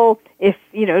desirable. If,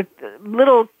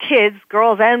 little kids,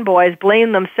 girls and boys,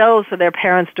 blame themselves for their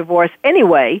parents' divorce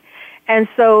anyway. And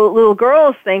so little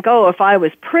girls think, if I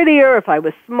was prettier, if I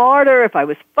was smarter, if I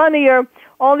was funnier,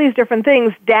 all these different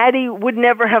things, daddy would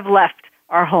never have left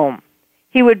our home.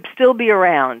 He would still be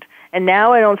around. And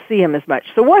now I don't see him as much.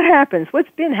 So what happens?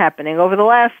 What's been happening over the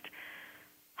last,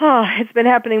 it's been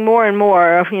happening more and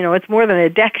more. It's more than a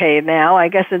decade now. I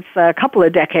guess it's a couple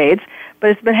of decades. But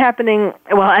it's been happening,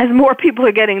 as more people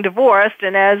are getting divorced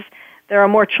and as there are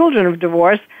more children of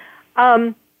divorce,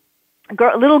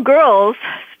 little girls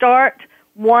start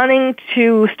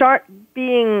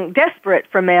being desperate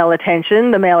for male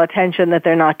attention, the male attention that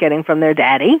they're not getting from their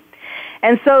daddy.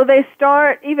 And so they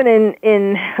start, even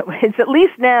it's at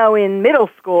least now in middle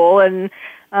school, and,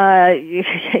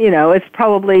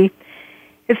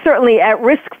 it's certainly at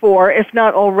risk for, if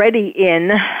not already in,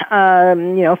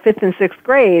 5th and 6th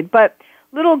grade. But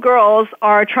little girls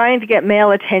are trying to get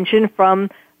male attention from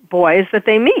boys that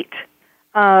they meet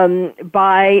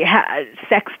by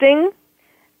sexting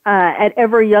at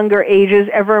ever younger ages,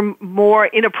 ever more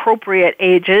inappropriate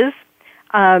ages,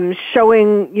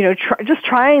 showing, just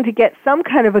trying to get some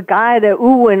kind of a guy to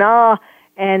ooh and ah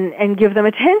and give them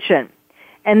attention.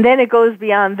 And then it goes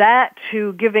beyond that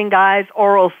to giving guys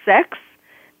oral sex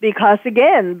because,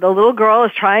 again, the little girl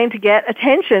is trying to get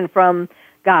attention from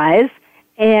guys.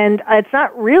 And it's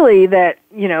not really that,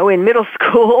 in middle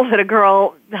school that a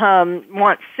girl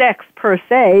wants sex per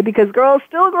se, because girls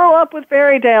still grow up with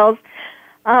fairy tales,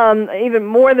 even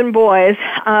more than boys,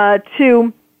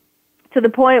 to the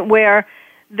point where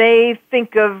they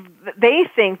think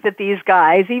that these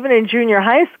guys, even in junior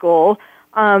high school,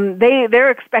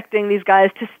 they're expecting these guys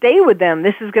to stay with them.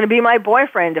 This is going to be my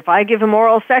boyfriend. If I give him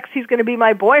oral sex, he's going to be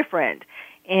my boyfriend.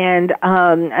 And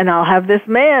I'll have this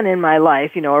man in my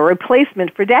life, a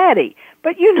replacement for daddy.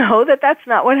 But that's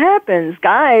not what happens.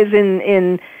 Guys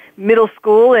in middle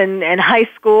school and high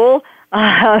school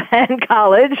and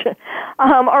college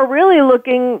are really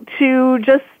looking to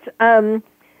just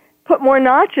put more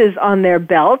notches on their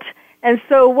belt. And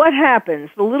so what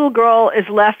happens? The little girl is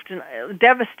left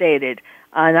devastated.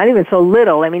 Not even so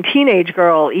little. I mean, teenage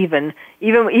girl even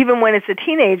when it's a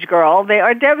teenage girl, they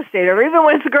are devastated. Or even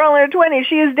when it's a girl in her 20s,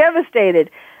 she is devastated.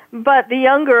 But the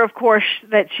younger, of course,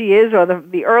 that she is, or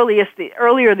the earlier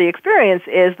the experience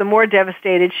is, the more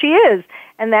devastated she is.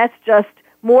 And that's just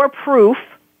more proof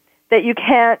that you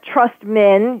can't trust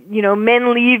men.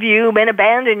 Men leave you, men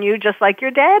abandon you just like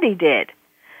your daddy did.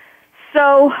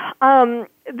 So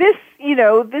this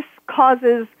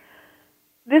causes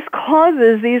these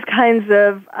kinds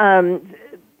of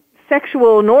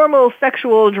normal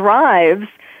sexual drives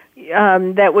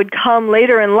that would come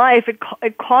later in life.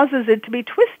 It causes it to be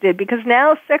twisted because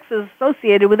now sex is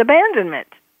associated with abandonment.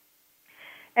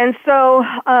 And so,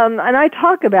 and I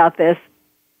talk about this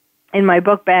in my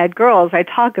book, Bad Girls. I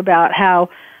talk about how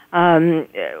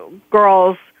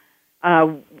girls,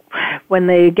 when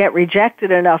they get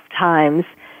rejected enough times,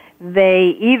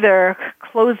 they either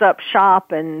close up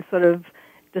shop and sort of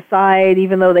decide,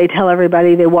 even though they tell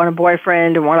everybody they want a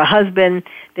boyfriend and want a husband,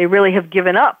 they really have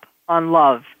given up on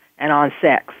love and on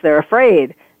sex. They're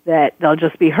afraid that they'll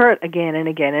just be hurt again and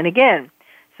again and again.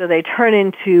 So they turn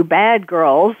into bad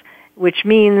girls, which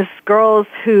means girls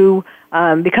who,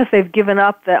 because they've given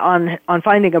up on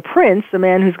finding a prince, a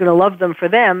man who's going to love them for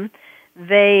them,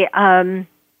 they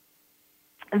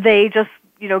just,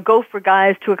 go for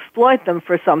guys to exploit them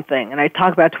for something. And I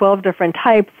talk about 12 different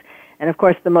types. And of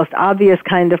course, the most obvious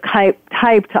kind of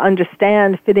type to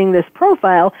understand fitting this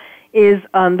profile is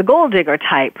the gold digger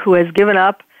type, who has given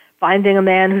up finding a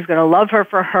man who's going to love her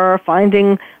for her,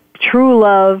 finding true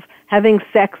love, having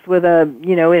sex with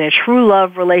in a true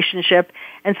love relationship.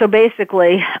 And so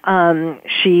basically,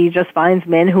 she just finds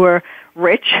men who are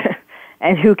rich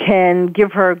and who can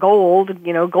give her gold,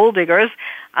 gold diggers,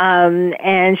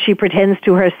 and she pretends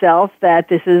to herself that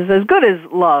this is as good as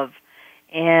love,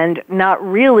 and not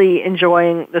really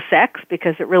enjoying the sex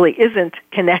because it really isn't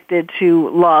connected to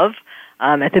love.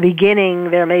 At the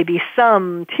beginning, there may be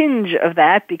some tinge of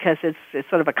that because it's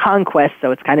sort of a conquest,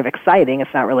 so it's kind of exciting.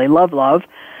 It's not really love,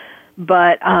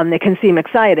 but it can seem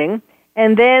exciting.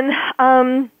 And then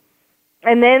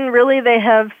really they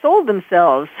have sold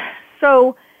themselves.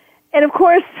 So, and of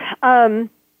course, the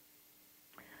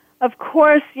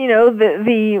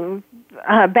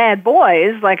bad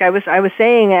boys, like I was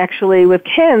saying actually with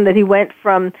Ken, that he went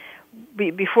from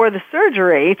before the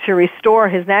surgery to restore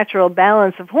his natural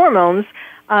balance of hormones.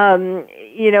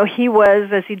 He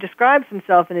was, as he describes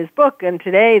himself in his book, and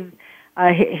today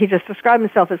he just described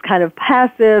himself as kind of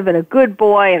passive and a good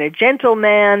boy and a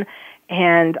gentleman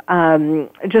and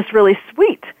just really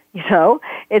sweet.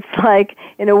 It's like,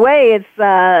 in a way, it's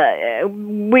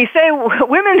women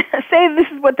say this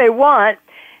is what they want,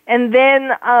 and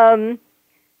then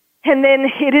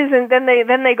it isn't. Then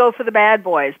they go for the bad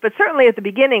boys. But certainly at the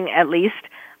beginning, at least,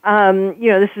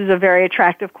 this is a very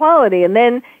attractive quality. And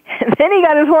then he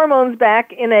got his hormones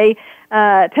back in a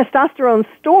testosterone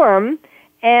storm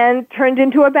and turned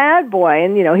into a bad boy.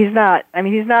 And he's not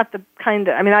the kind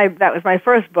of. That was my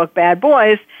first book, Bad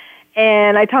Boys,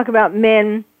 and I talk about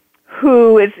men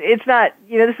who it's not,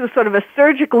 this was sort of a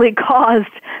surgically caused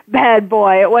bad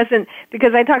boy. It wasn't,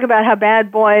 because I talk about how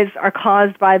bad boys are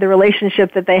caused by the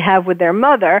relationship that they have with their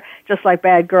mother, just like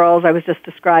bad girls I was just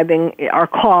describing are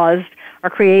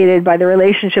created by the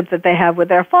relationship that they have with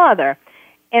their father.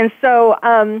 And so,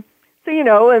 and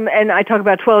I talk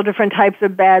about 12 different types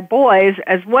of bad boys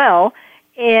as well.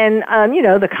 And,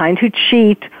 the kind who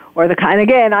cheat, or the kind,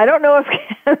 again, I don't know if,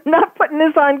 I'm not putting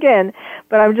this on Ken,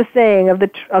 but I'm just saying of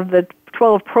the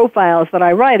 12 profiles that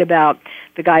I write about,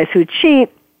 the guys who cheat,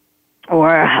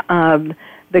 or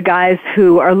the guys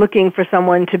who are looking for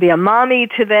someone to be a mommy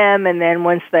to them, and then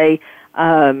once they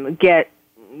get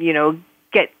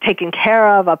taken care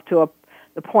of up to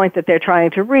the point that they're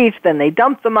trying to reach, then they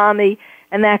dump the mommy,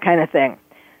 and that kind of thing.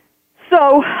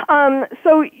 So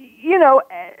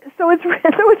it's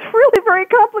really very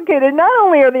complicated. Not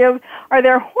only are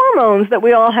there hormones that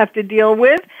we all have to deal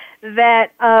with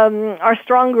that are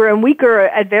stronger and weaker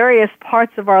at various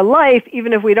parts of our life,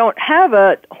 even if we don't have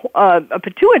a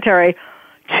pituitary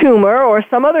tumor or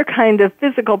some other kind of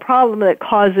physical problem that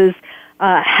causes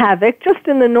havoc, just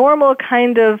in the normal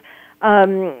kind of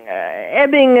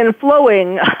ebbing and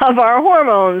flowing of our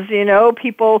hormones.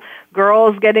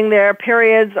 Girls getting their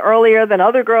periods earlier than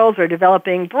other girls, or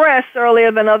developing breasts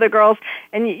earlier than other girls.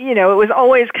 And, it was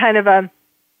always kind of on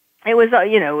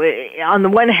the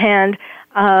one hand,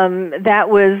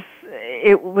 it was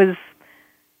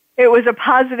a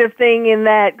positive thing in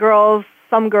that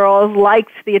some girls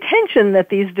liked the attention that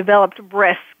these developed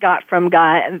breasts got from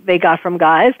guys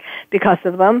because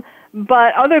of them.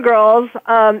 But other girls,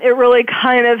 it really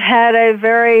kind of had a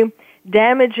very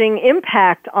damaging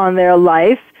impact on their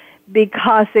life,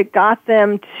 because it got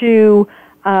them to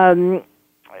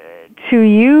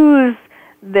use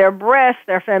their breasts,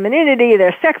 their femininity,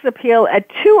 their sex appeal at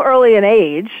too early an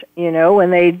age. When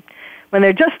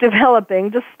they're just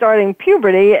developing, just starting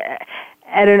puberty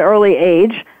at an early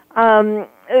age.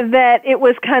 that it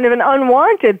was kind of an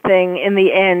unwanted thing in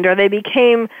the end, or they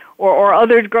became, or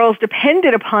other girls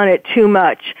depended upon it too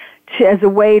much as a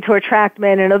way to attract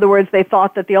men. In other words, they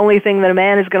thought that the only thing that a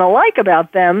man is going to like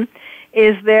about them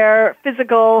is their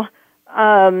physical,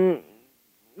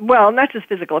 well, not just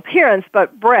physical appearance,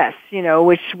 but breasts,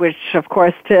 which of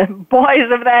course to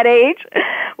boys of that age,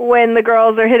 when the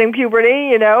girls are hitting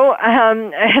puberty,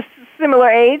 a similar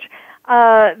age,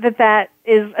 that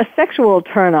is a sexual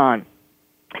turn on.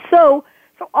 So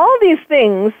all these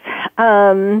things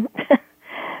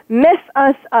mess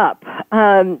us up,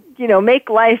 make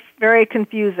life very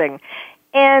confusing.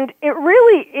 And it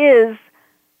really is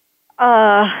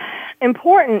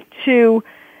important to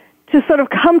sort of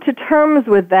come to terms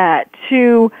with that,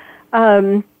 to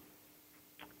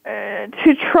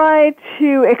try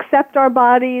to accept our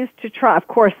bodies, to try, of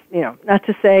course, not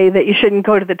to say that you shouldn't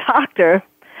go to the doctor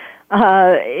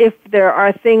if there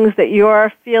are things that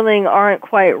you're feeling aren't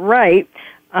quite right,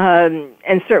 and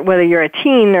whether you're a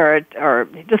teen or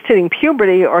just hitting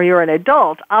puberty or you're an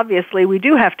adult, obviously we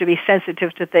do have to be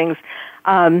sensitive to things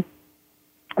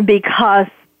because,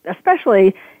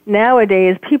 especially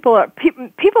nowadays, people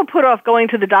put off going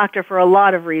to the doctor for a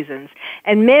lot of reasons,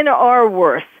 and men are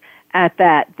worse at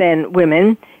that than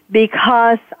women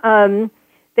because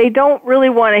they don't really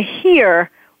want to hear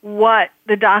what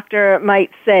the doctor might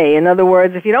say. In other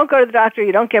words, if you don't go to the doctor,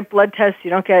 you don't get blood tests,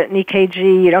 you don't get an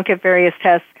EKG, you don't get various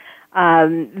tests,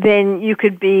 then you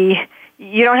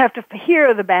don't have to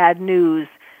hear the bad news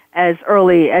as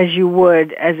early as you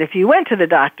would as if you went to the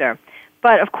doctor.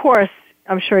 But of course,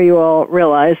 I'm sure you all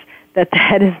realize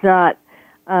that is not,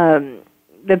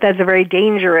 that's a very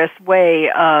dangerous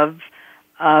way of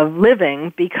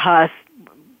living, because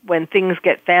when things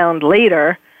get found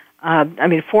later,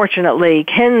 fortunately,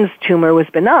 Ken's tumor was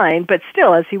benign, but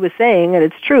still, as he was saying, and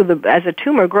it's true, as a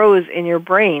tumor grows in your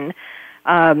brain,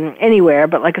 anywhere,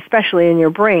 but especially in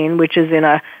your brain, which is in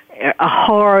a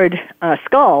hard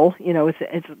skull,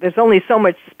 there's only so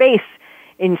much space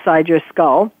inside your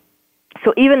skull.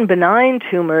 So even benign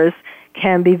tumors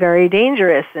can be very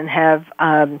dangerous and have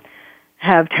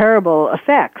terrible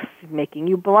effects, making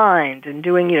you blind and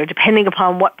doing, depending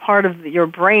upon what part of your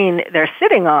brain they're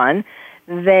sitting on,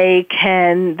 they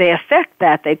affect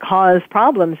that. They cause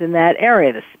problems in that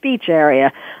area, the speech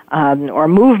area, or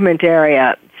movement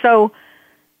area. So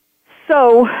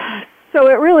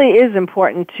it really is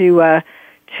important to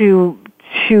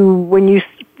when you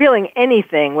feeling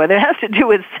anything, whether it has to do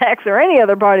with sex or any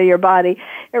other part of your body,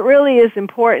 it really is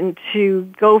important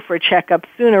to go for checkups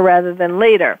sooner rather than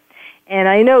later. And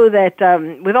I know that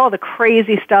with all the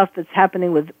crazy stuff that's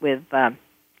happening with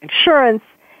insurance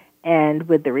and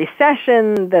with the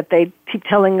recession that they keep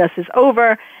telling us is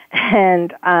over,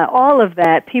 and all of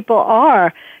that, people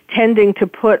are tending to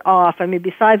put off.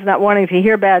 Besides not wanting to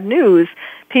hear bad news,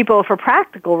 people, for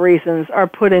practical reasons, are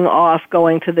putting off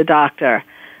going to the doctor.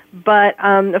 But,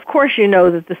 of course,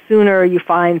 that the sooner you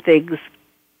find things,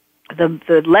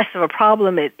 the less of a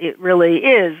problem it really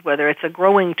is, whether it's a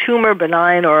growing tumor,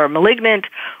 benign or malignant,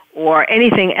 or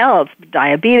anything else,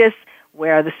 diabetes,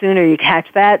 where the sooner you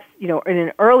catch that, in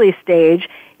an early stage,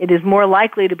 it is more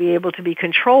likely to be able to be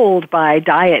controlled by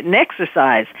diet and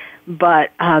exercise.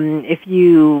 But if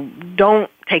you don't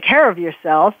take care of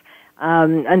yourself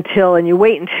and you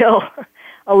wait until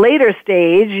a later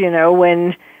stage,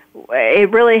 when it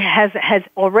really has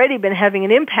already been having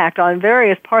an impact on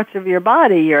various parts of your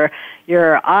body, your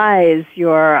eyes,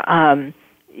 your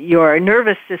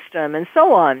nervous system, and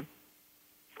so on.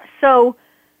 So,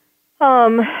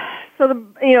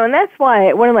 and that's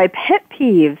why one of my pet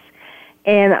peeves,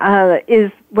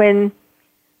 is when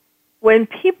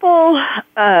people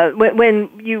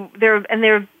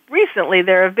recently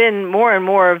there have been more and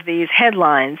more of these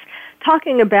headlines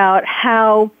talking about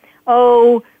how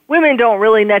women don't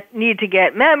really need to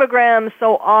get mammograms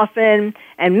so often,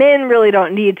 and men really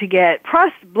don't need to get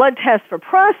blood tests for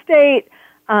prostate.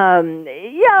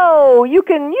 You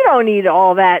don't need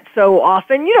all that so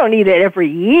often. You don't need it every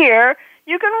year.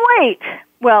 You can wait.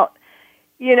 Well,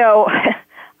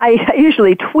 I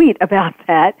usually tweet about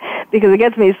that because it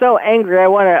gets me so angry. I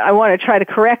want to try to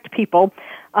correct people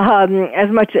as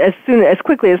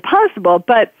quickly as possible.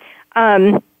 But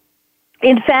in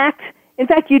fact,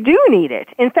 you do need it.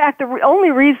 In fact, the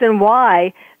only reason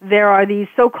why there are these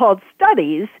so-called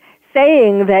studies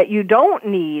saying that you don't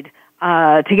need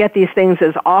to get these things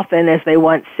as often as they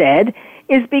once said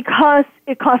is because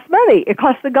it costs money. It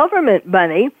costs the government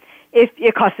money.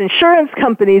 It costs insurance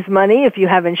companies money if you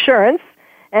have insurance,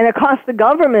 and it costs the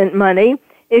government money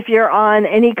if you're on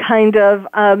any kind of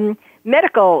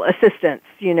medical assistance,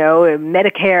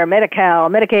 Medicare, Medi-Cal,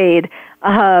 Medicaid,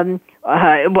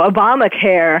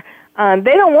 Obamacare.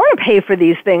 They don't want to pay for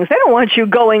these things. They don't want you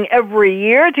going every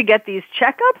year to get these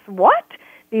checkups. What?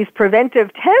 These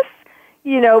preventive tests?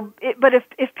 But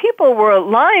if people were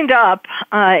lined up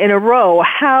in a row,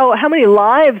 how many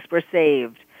lives were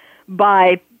saved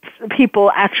by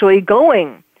people actually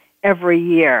going every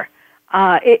year?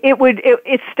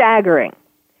 It's staggering.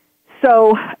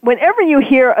 So whenever you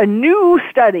hear a new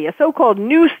study, a so-called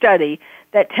new study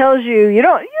that tells you you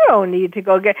don't need to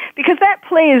go get, because that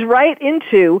plays right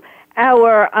into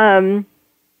our own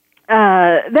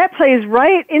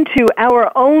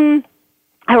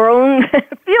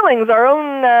feelings, our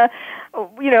own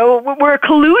we're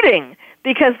colluding,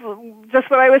 because just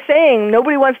what I was saying,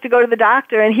 nobody wants to go to the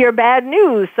doctor and hear bad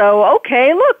news. So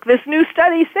okay, look, this new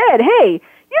study said, hey,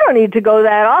 you don't need to go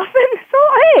that often,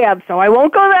 so I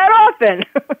won't go that often.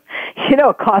 If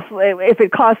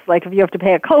you have to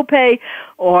pay a copay,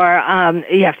 or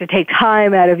you have to take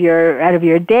time out of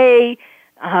your day,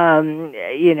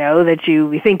 that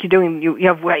you think you're doing, you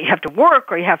have to work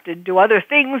or you have to do other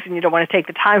things and you don't want to take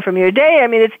the time from your day. I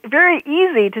mean, it's very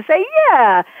easy to say,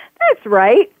 yeah, that's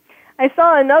right. I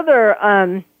saw another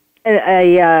a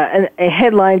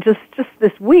headline just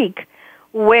this week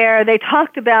where they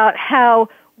talked about how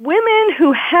women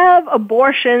who have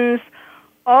abortions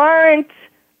aren't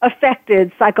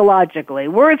affected psychologically.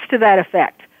 Words to that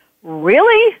effect.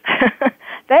 Really?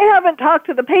 They haven't talked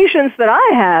to the patients that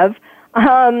I have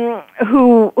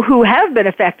who have been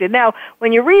affected. Now,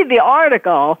 when you read the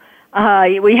article,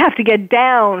 we have to get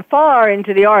down far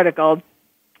into the article.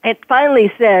 It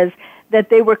finally says that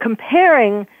they were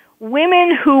comparing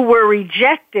women who were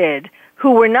rejected,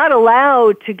 who were not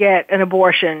allowed to get an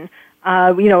abortion,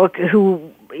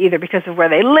 who either because of where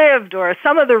they lived or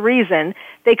some other reason,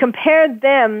 they compared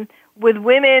them with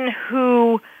women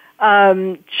who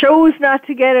chose not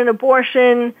to get an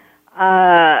abortion.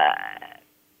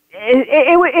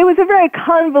 It was a very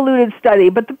convoluted study,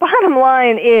 but the bottom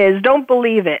line is, don't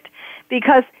believe it.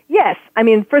 Because, yes, I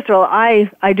mean, first of all,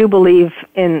 I do believe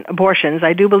in abortions.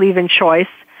 I do believe in choice.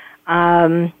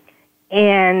 So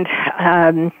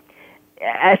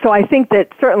I think that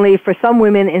certainly for some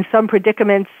women in some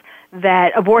predicaments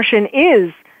that abortion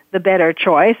is the better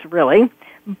choice, really.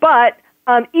 But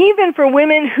even for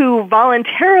women who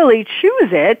voluntarily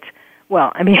choose it,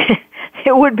 well, I mean,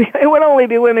 it would only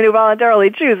be women who voluntarily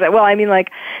choose it. Well, I mean,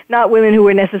 like, not women who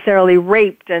were necessarily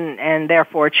raped and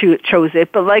therefore chose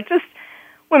it, but like just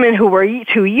women who were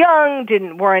too young,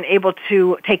 weren't able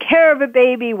to take care of a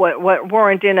baby,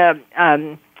 weren't in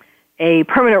a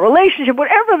permanent relationship,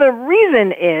 whatever the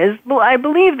reason is. Well, I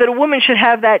believe that a woman should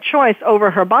have that choice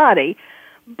over her body.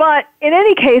 But in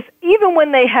any case, even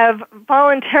when they have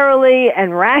voluntarily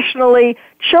and rationally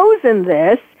chosen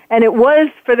this, and it was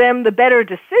for them the better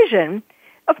decision,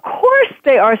 of course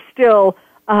they are still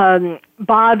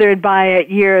bothered by it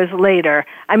years later.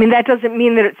 I mean, that doesn't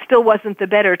mean that it still wasn't the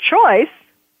better choice,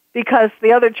 because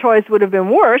the other choice would have been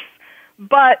worse.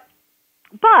 But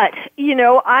I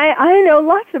know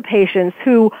lots of patients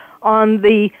who, on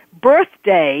the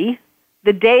birthday,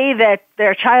 the day that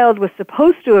their child was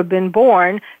supposed to have been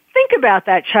born, think about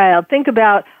that child. Think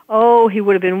about, oh, he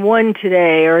would have been 1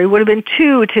 today, or he would have been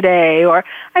 2 today, or,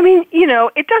 I mean,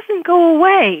 it doesn't go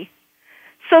away.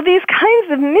 So these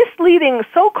kinds of misleading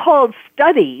so-called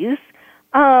studies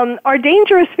are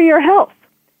dangerous for your health.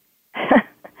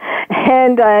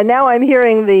 And now I'm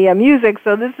hearing the music,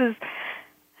 so this is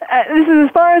as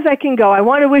far as I can go. I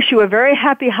want to wish you a very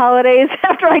happy holidays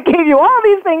after I gave you all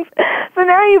these things. So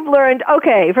now you've learned,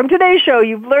 okay, from today's show,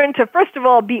 you've learned to, first of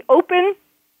all, be open,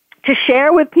 to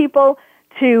share with people,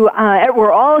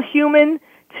 we're all human,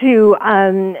 to,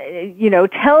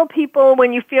 tell people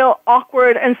when you feel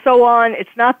awkward and so on.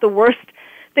 It's not the worst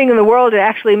thing in the world. It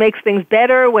actually makes things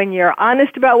better when you're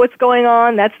honest about what's going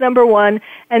on. That's number one.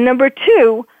 And number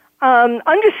two,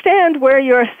 understand where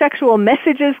your sexual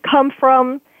messages come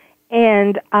from,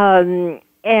 and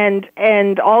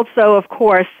also, of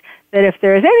course, that if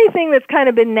there's anything that's kind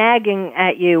of been nagging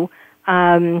at you,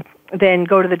 then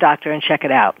go to the doctor and check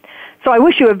it out. So I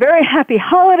wish you a very happy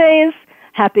holidays.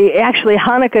 Actually,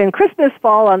 Hanukkah and Christmas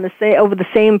fall on over the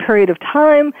same period of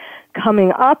time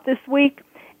coming up this week,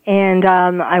 and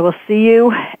I will see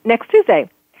you next Tuesday.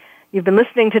 You've been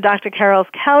listening to Dr. Carol's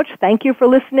Couch. Thank you for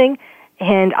listening,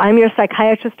 and I'm your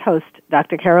psychiatrist host,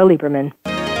 Dr. Carol Lieberman.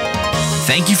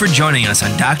 Thank you for joining us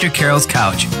on Dr. Carol's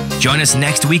Couch. Join us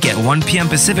next week at 1 p.m.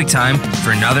 Pacific Time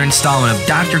for another installment of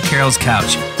Dr. Carol's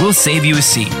Couch. We'll save you a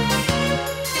seat.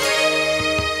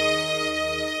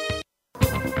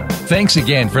 Thanks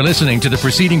again for listening to the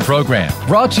preceding program,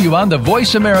 brought to you on the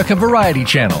Voice America Variety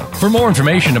Channel. For more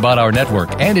information about our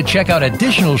network and to check out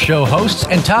additional show hosts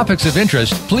and topics of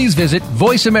interest, please visit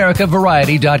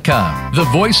VoiceAmericaVariety.com. The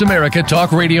Voice America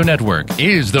Talk Radio Network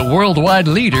is the worldwide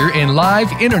leader in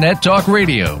live Internet talk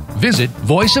radio. Visit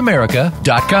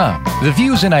VoiceAmerica.com. The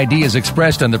views and ideas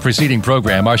expressed on the preceding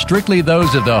program are strictly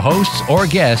those of the hosts or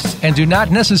guests and do not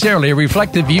necessarily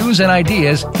reflect the views and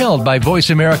ideas held by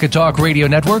Voice America Talk Radio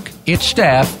Network, its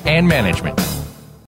staff, and management.